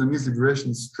Southern Sudanese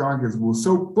liberation struggles were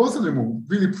both of them were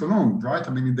really prolonged, right?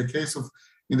 I mean, in the case of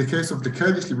the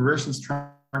Kurdish liberation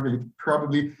struggle, it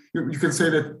probably, you can say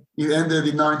that it ended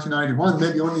in 1991,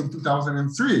 maybe only in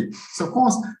 2003. So of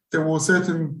course, there was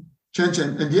certain change,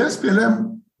 and the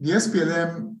SPLM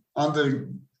under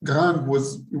Garang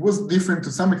was different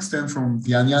to some extent from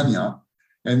the Anyanya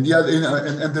and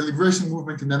the liberation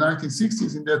movement in the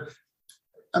 1960s, in that,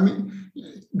 I mean,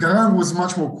 Garang was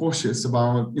much more cautious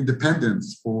about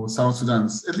independence for South Sudan,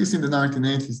 at least in the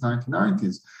 1980s,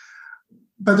 1990s.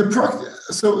 But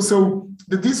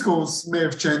the discourse may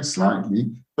have changed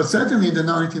slightly, but certainly in the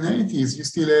 1980s, you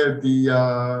still had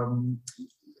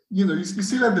you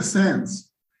still had the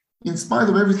sense, in spite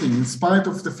of everything, in spite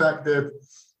of the fact that,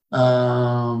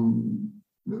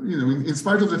 in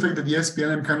spite of the fact that the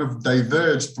SPLM kind of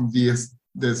diverged from the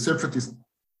separatist,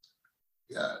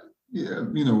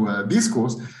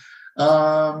 discourse,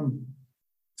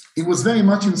 it was very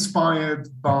much inspired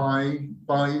by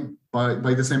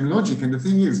the same logic. And the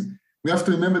thing is, we have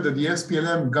to remember that the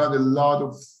SPLM got a lot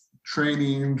of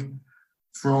training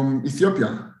from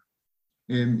Ethiopia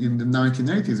in the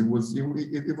 1980s. It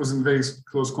was in very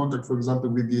close contact, for example,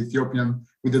 with the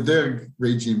Derg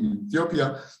regime in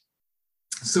Ethiopia.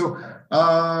 So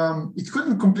it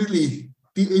couldn't completely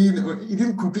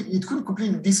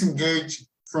disengage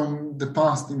from the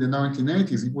past in the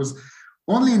 1980s. It was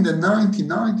only in the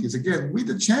 1990s, again, with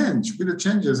the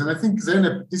changes, and I think,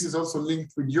 Zeynep, this is also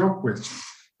linked with your question,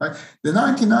 right? The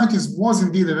 1990s was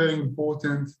indeed a very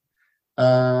important,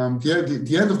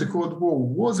 the end of the Cold War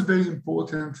was a very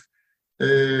important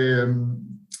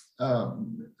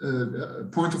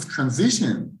point of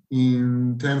transition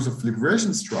in terms of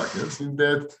liberation struggles, in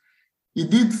that it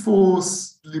did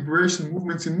force liberation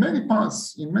movements in many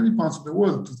parts of the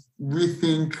world to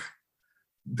rethink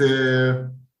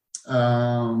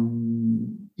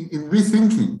in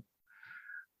rethinking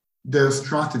their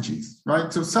strategies,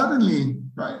 right? So suddenly,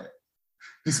 right,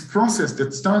 this process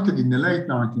that started in the late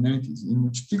 1980s, in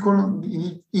which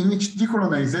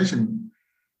decolonization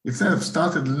itself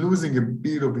started losing a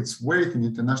bit of its weight in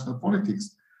international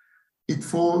politics, it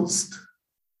forced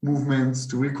movements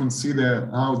to reconsider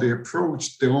how they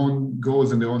approached their own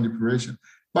goals and their own liberation.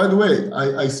 By the way,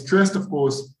 I stressed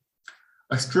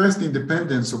the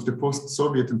independence of the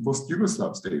post-Soviet and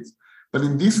post-Yugoslav states, but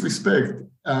in this respect,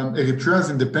 Eritrea's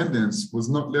independence was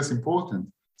not less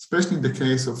important, especially in the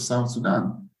case of South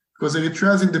Sudan, because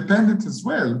Eritrea's independence as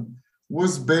well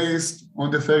was based on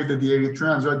the fact that the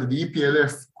Eritreans, right, that the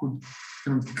EPLF could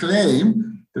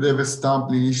claim that they've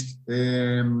established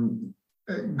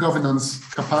governance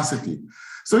capacity.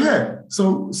 So in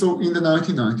the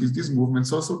 1990s, these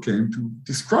movements also came to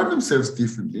describe themselves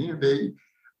differently,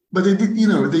 but they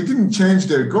didn't change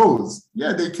their goals.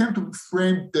 Yeah, they came to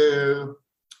frame their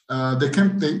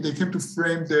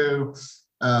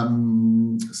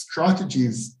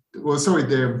strategies, their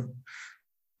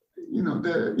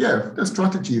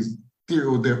strategies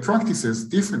or their practices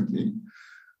differently.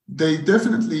 They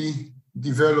definitely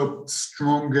developed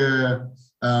stronger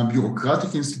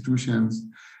bureaucratic institutions.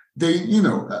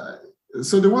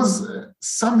 So there was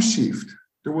some shift.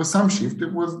 It was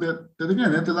that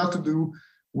again had a lot to do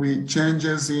with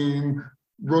changes in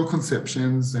role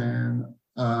conceptions and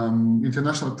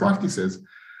international practices.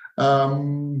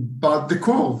 But the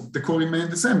core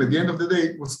remained the same. At the end of the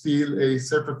day, it was still a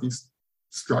separatist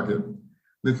struggle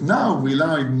that now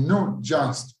relied not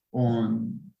just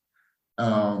on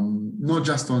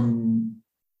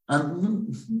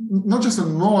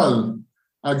moral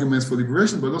arguments for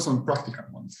liberation, but also on practical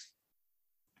ones.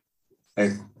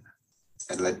 And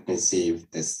let me see if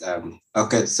this.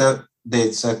 Okay, so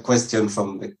there's a question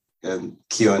from the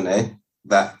Q&A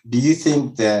that do you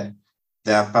think that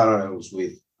there are parallels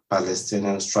with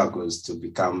Palestinian struggles to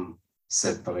become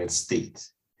separate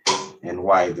states, and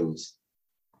why those?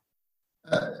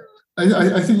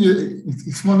 I think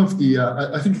it's one of the.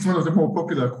 I think it's one of the more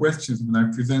popular questions when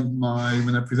I present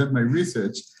my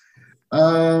research.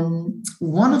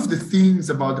 One of the things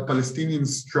about the Palestinian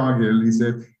struggle is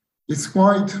that it's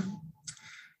quite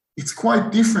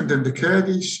different than the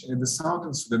Kurdish and the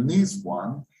Southern Sudanese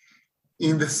one,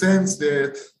 in the sense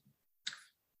that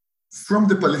from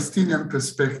the Palestinian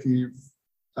perspective,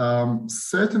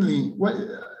 certainly,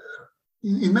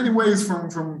 in many ways, from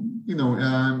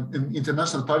an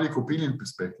international public opinion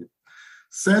perspective,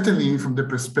 certainly from the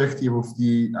perspective of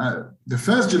the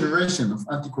first generation of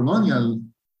anti-colonial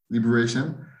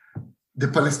liberation, the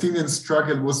Palestinian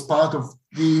struggle was part of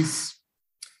this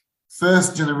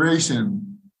first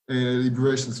generation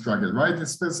liberation struggle, right?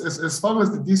 As far as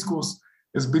the discourse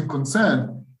has been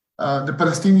concerned, the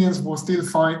Palestinians were still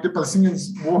fighting. The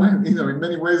Palestinians were, in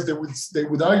many ways, they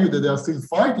would argue that they are still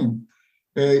fighting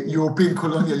European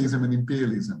colonialism and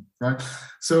imperialism, right?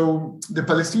 So the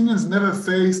Palestinians never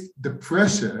faced the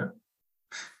pressure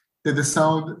that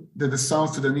the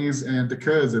South Sudanese and the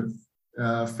Kurds have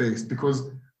faced, because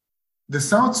the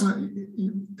South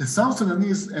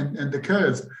Sudanese and the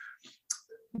Kurds,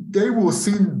 they were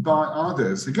seen by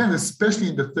others, again, especially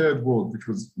in the third world, which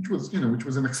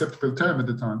was an acceptable term at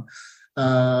the time.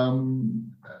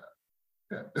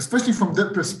 Especially from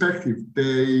that perspective,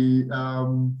 they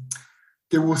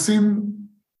were seen,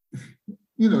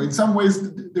 in some ways,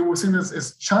 they were seen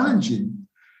as challenging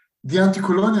the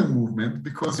anti-colonial movement,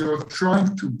 because they were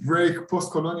trying to break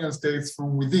post-colonial states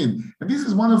from within. And this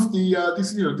is one of the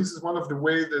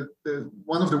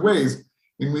one of the ways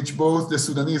in which both the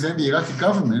Sudanese and the Iraqi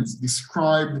governments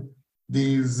described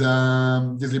these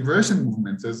liberation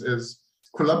movements as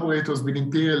collaborators with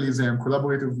imperialism,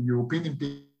 collaborators with European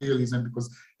imperialism, because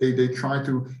they try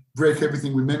to break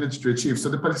everything we managed to achieve. So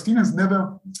the Palestinians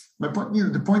never,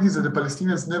 the point is that the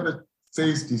Palestinians never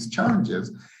faced these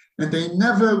challenges, and they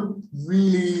never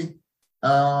really,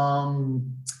 to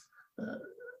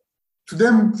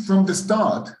them from the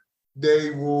start, they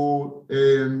were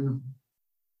an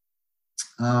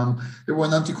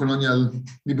anti-colonial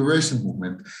liberation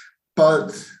movement. But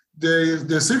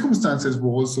the circumstances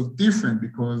were also different,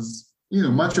 because,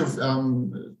 much of,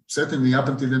 certainly up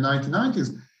until the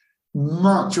 1990s,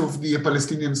 much of the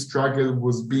Palestinian struggle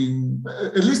was being,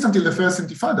 at least until the first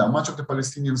Intifada, much of the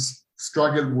Palestinian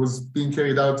struggle was being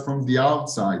carried out from the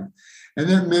outside. And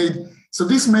so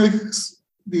this makes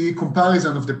the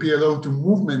comparison of the PLO to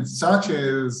movements such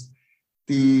as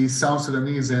the South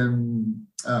Sudanese and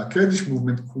Kurdish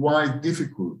movement quite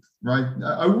difficult, right?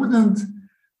 I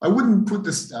wouldn't put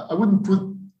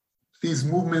these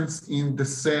movements in the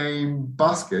same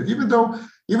basket, even though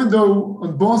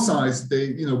on both sides,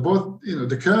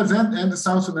 the Kurds and the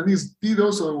South Sudanese did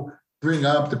also bring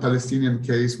up the Palestinian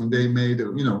case when they made,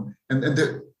 and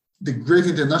the great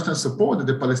international support that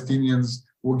the Palestinians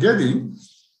were getting,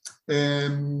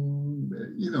 and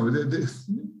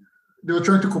they were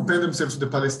trying to compare themselves to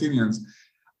the Palestinians.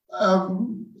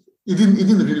 It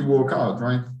didn't really work out,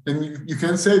 right? And you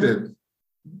can say that.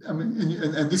 I mean,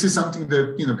 and this is something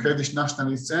that Kurdish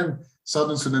nationalists and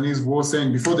Southern Sudanese were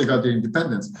saying before they got their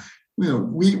independence. We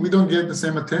don't get the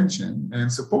same attention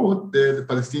and support that the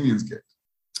Palestinians get.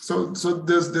 So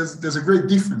there's a great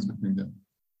difference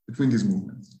between these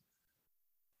movements.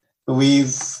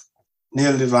 We've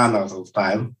nearly run out of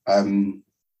time, and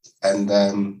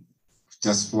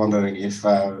just wondering if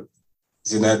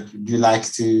Zinat, would you like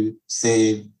to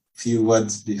say a few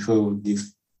words before we give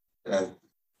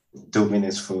 2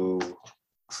 minutes for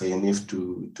Yaniv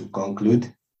to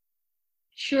conclude?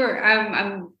 Sure.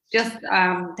 I'm just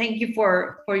thank you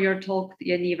for your talk,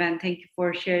 Yaniv, and thank you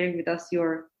for sharing with us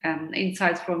your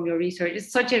insights from your research.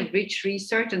 It's such a rich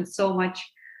research and so much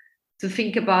to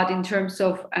think about in terms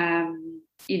of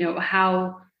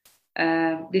how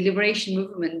the liberation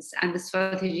movements and the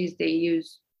strategies they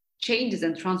use changes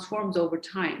and transforms over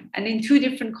time, and in two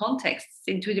different contexts,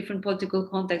 in two different political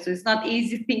contexts. So it's not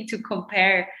easy thing to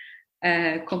compare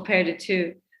the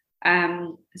two.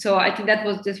 So I think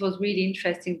this was really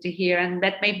interesting to hear, and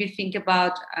that made me think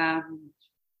about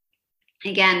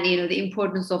again, the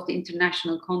importance of the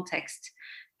international context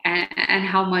and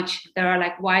how much there are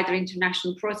like wider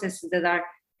international processes that are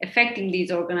affecting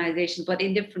these organizations, but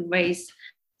in different ways.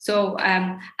 So,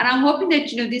 and I'm hoping that,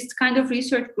 this kind of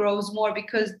research grows more,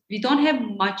 because we don't have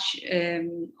much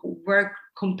work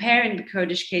comparing the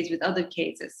Kurdish case with other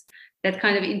cases. That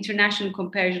kind of international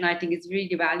comparison, I think, is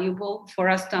really valuable for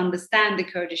us to understand the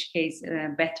Kurdish case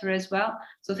better as well.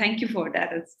 So thank you for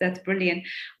that. That's brilliant.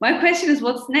 My question is,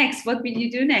 what's next? What will you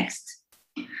do next?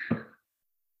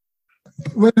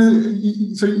 Well,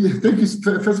 so thank you.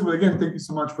 First of all, again, thank you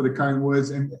so much for the kind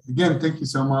words. And again, thank you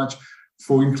so much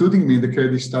for including me in the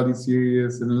Kurdish study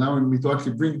series and allowing me to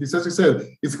actually bring this. As you said,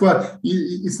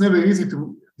 it's never easy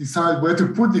to decide where to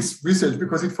put this research,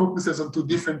 because it focuses on two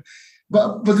different,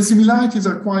 but the similarities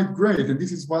are quite great. And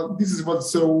this is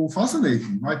what's so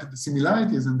fascinating, right? That the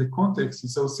similarities and the context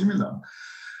is so similar.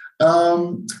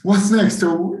 What's next?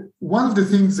 So one of the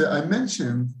things that I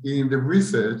mentioned in the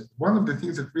research, one of the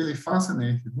things that really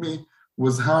fascinated me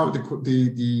was how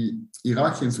the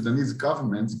Iraqi and Sudanese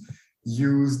governments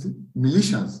used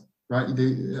militias, right?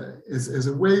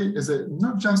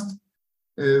 Not just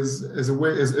as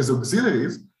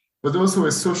auxiliaries, but also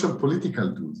as social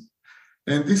political tools.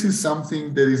 And this is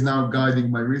something that is now guiding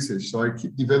my research. So I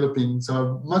keep developing.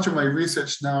 So much of my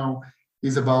research now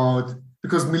is about,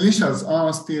 because militias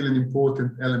are still an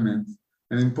important element,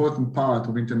 an important part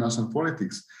of international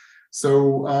politics.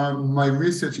 So my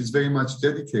research is very much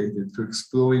dedicated to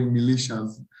exploring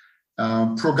militias,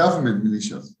 pro-government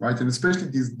militias, right? And especially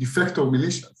these de facto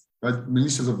militias, right?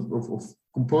 Militias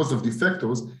composed of de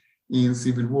factos in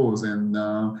civil wars. And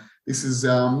this is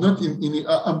not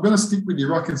I'm going to stick with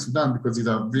Iraq and Sudan because these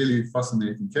are really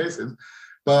fascinating cases,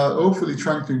 but hopefully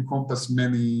trying to encompass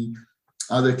many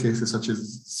other cases such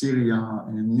as Syria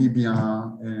and Libya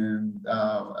and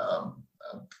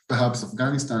perhaps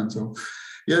Afghanistan. So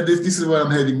yeah, this is where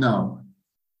I'm heading now.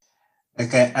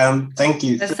 Okay, thank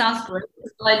you. That sounds great.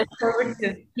 I look forward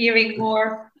to hearing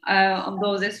more on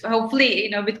those.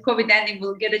 Hopefully, with COVID ending,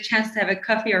 we'll get a chance to have a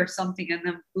coffee or something, and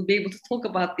then we'll be able to talk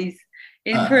about these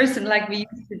in person like we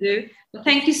used to do. But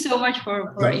thank you so much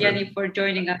for Yanni for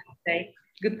joining us today.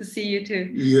 Good to see you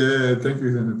too. Yeah, thank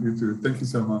you, Zainab. You too. Thank you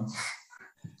so much.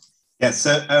 Yeah,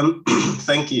 so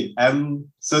thank you.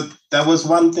 So there was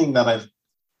one thing that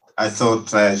I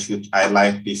thought I should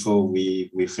highlight before we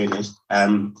finished.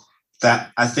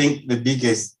 That I think the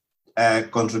biggest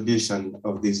contribution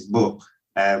of this book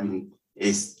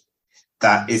is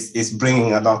that it's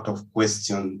bringing a lot of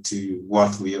question to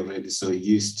what we already so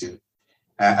used to.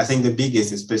 I think the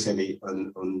biggest, especially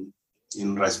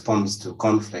in response to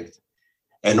conflict,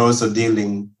 and also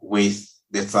dealing with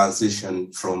the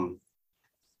transition from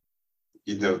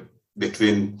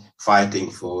between fighting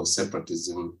for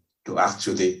separatism to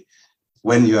actually,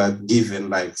 when you are given,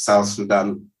 like South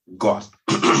Sudan got,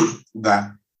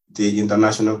 that the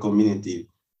international community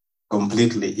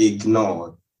completely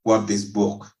ignored what this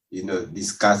book,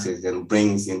 discusses and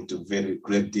brings into very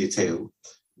great detail,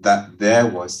 that there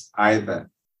was either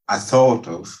a thought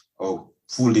of or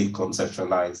fully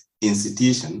conceptualized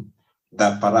institution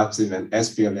that perhaps even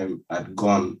SPLM had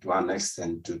gone to an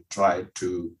extent to try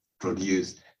to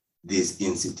produce these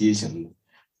institutions,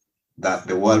 that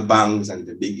the World Banks and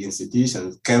the big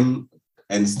institutions came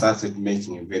and started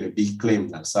making a very big claim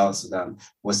that South Sudan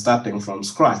was starting from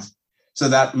scratch. So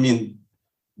that means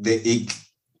they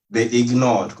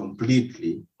ignored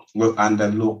completely, will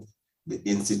underlook the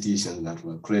institutions that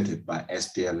were created by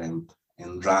SPLM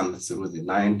and ran through the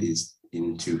 90s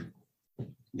into,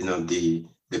 the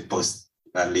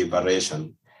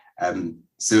post-liberation.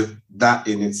 So that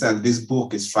in itself, this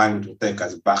book is trying to take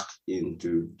us back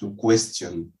into to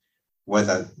question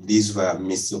whether these were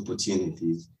missed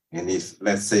opportunities. And if,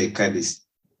 let's say,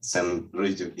 Kurdistan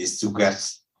region is to get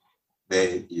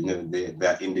their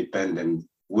independence,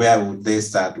 where would they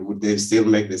start? Would they still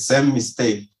make the same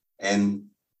mistake and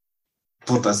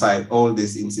put aside all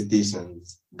these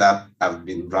institutions that have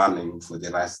been running for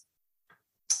the last,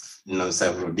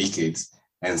 several decades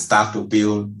and start to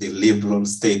build the liberal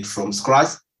state from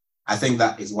scratch? I think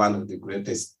that is one of the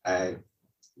greatest,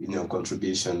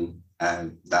 contribution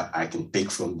that I can pick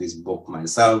from this book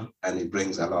myself, and it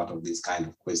brings a lot of these kind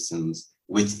of questions,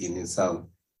 which in itself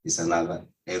is another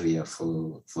area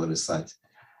for research.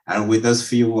 And with those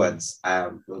few words, I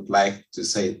would like to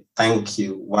say thank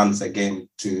you once again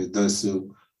to those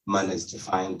who managed to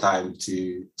find time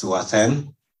to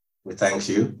attend. We thank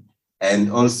you.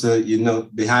 And also,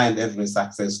 behind every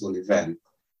successful event,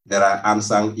 there are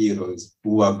unsung heroes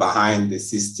who are behind the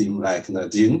system, like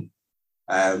Nadine.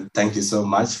 Thank you so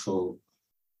much for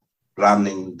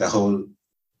running the whole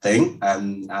thing,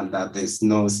 and that there's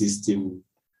no system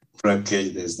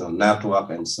breakage, there's no network,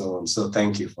 and so on. So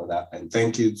thank you for that. And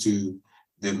thank you to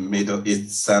the Middle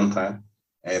East Center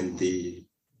and the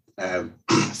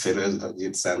Feroz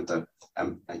Youth Center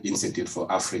Institute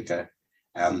for Africa.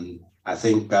 I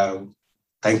think,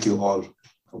 thank you all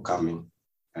for coming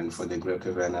and for the great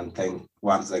event. And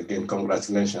once again,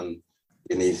 congratulations,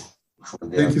 Denise.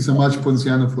 Thank you so much,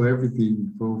 Ponciano, for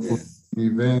everything, for the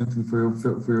event and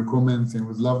for your comments. It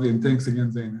was lovely. And thanks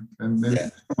again, Zainab. And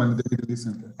then everyone at the Middle East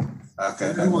Center.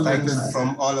 Okay, thanks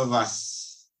from all of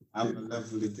us. Have a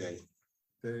lovely day.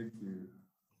 Thank you.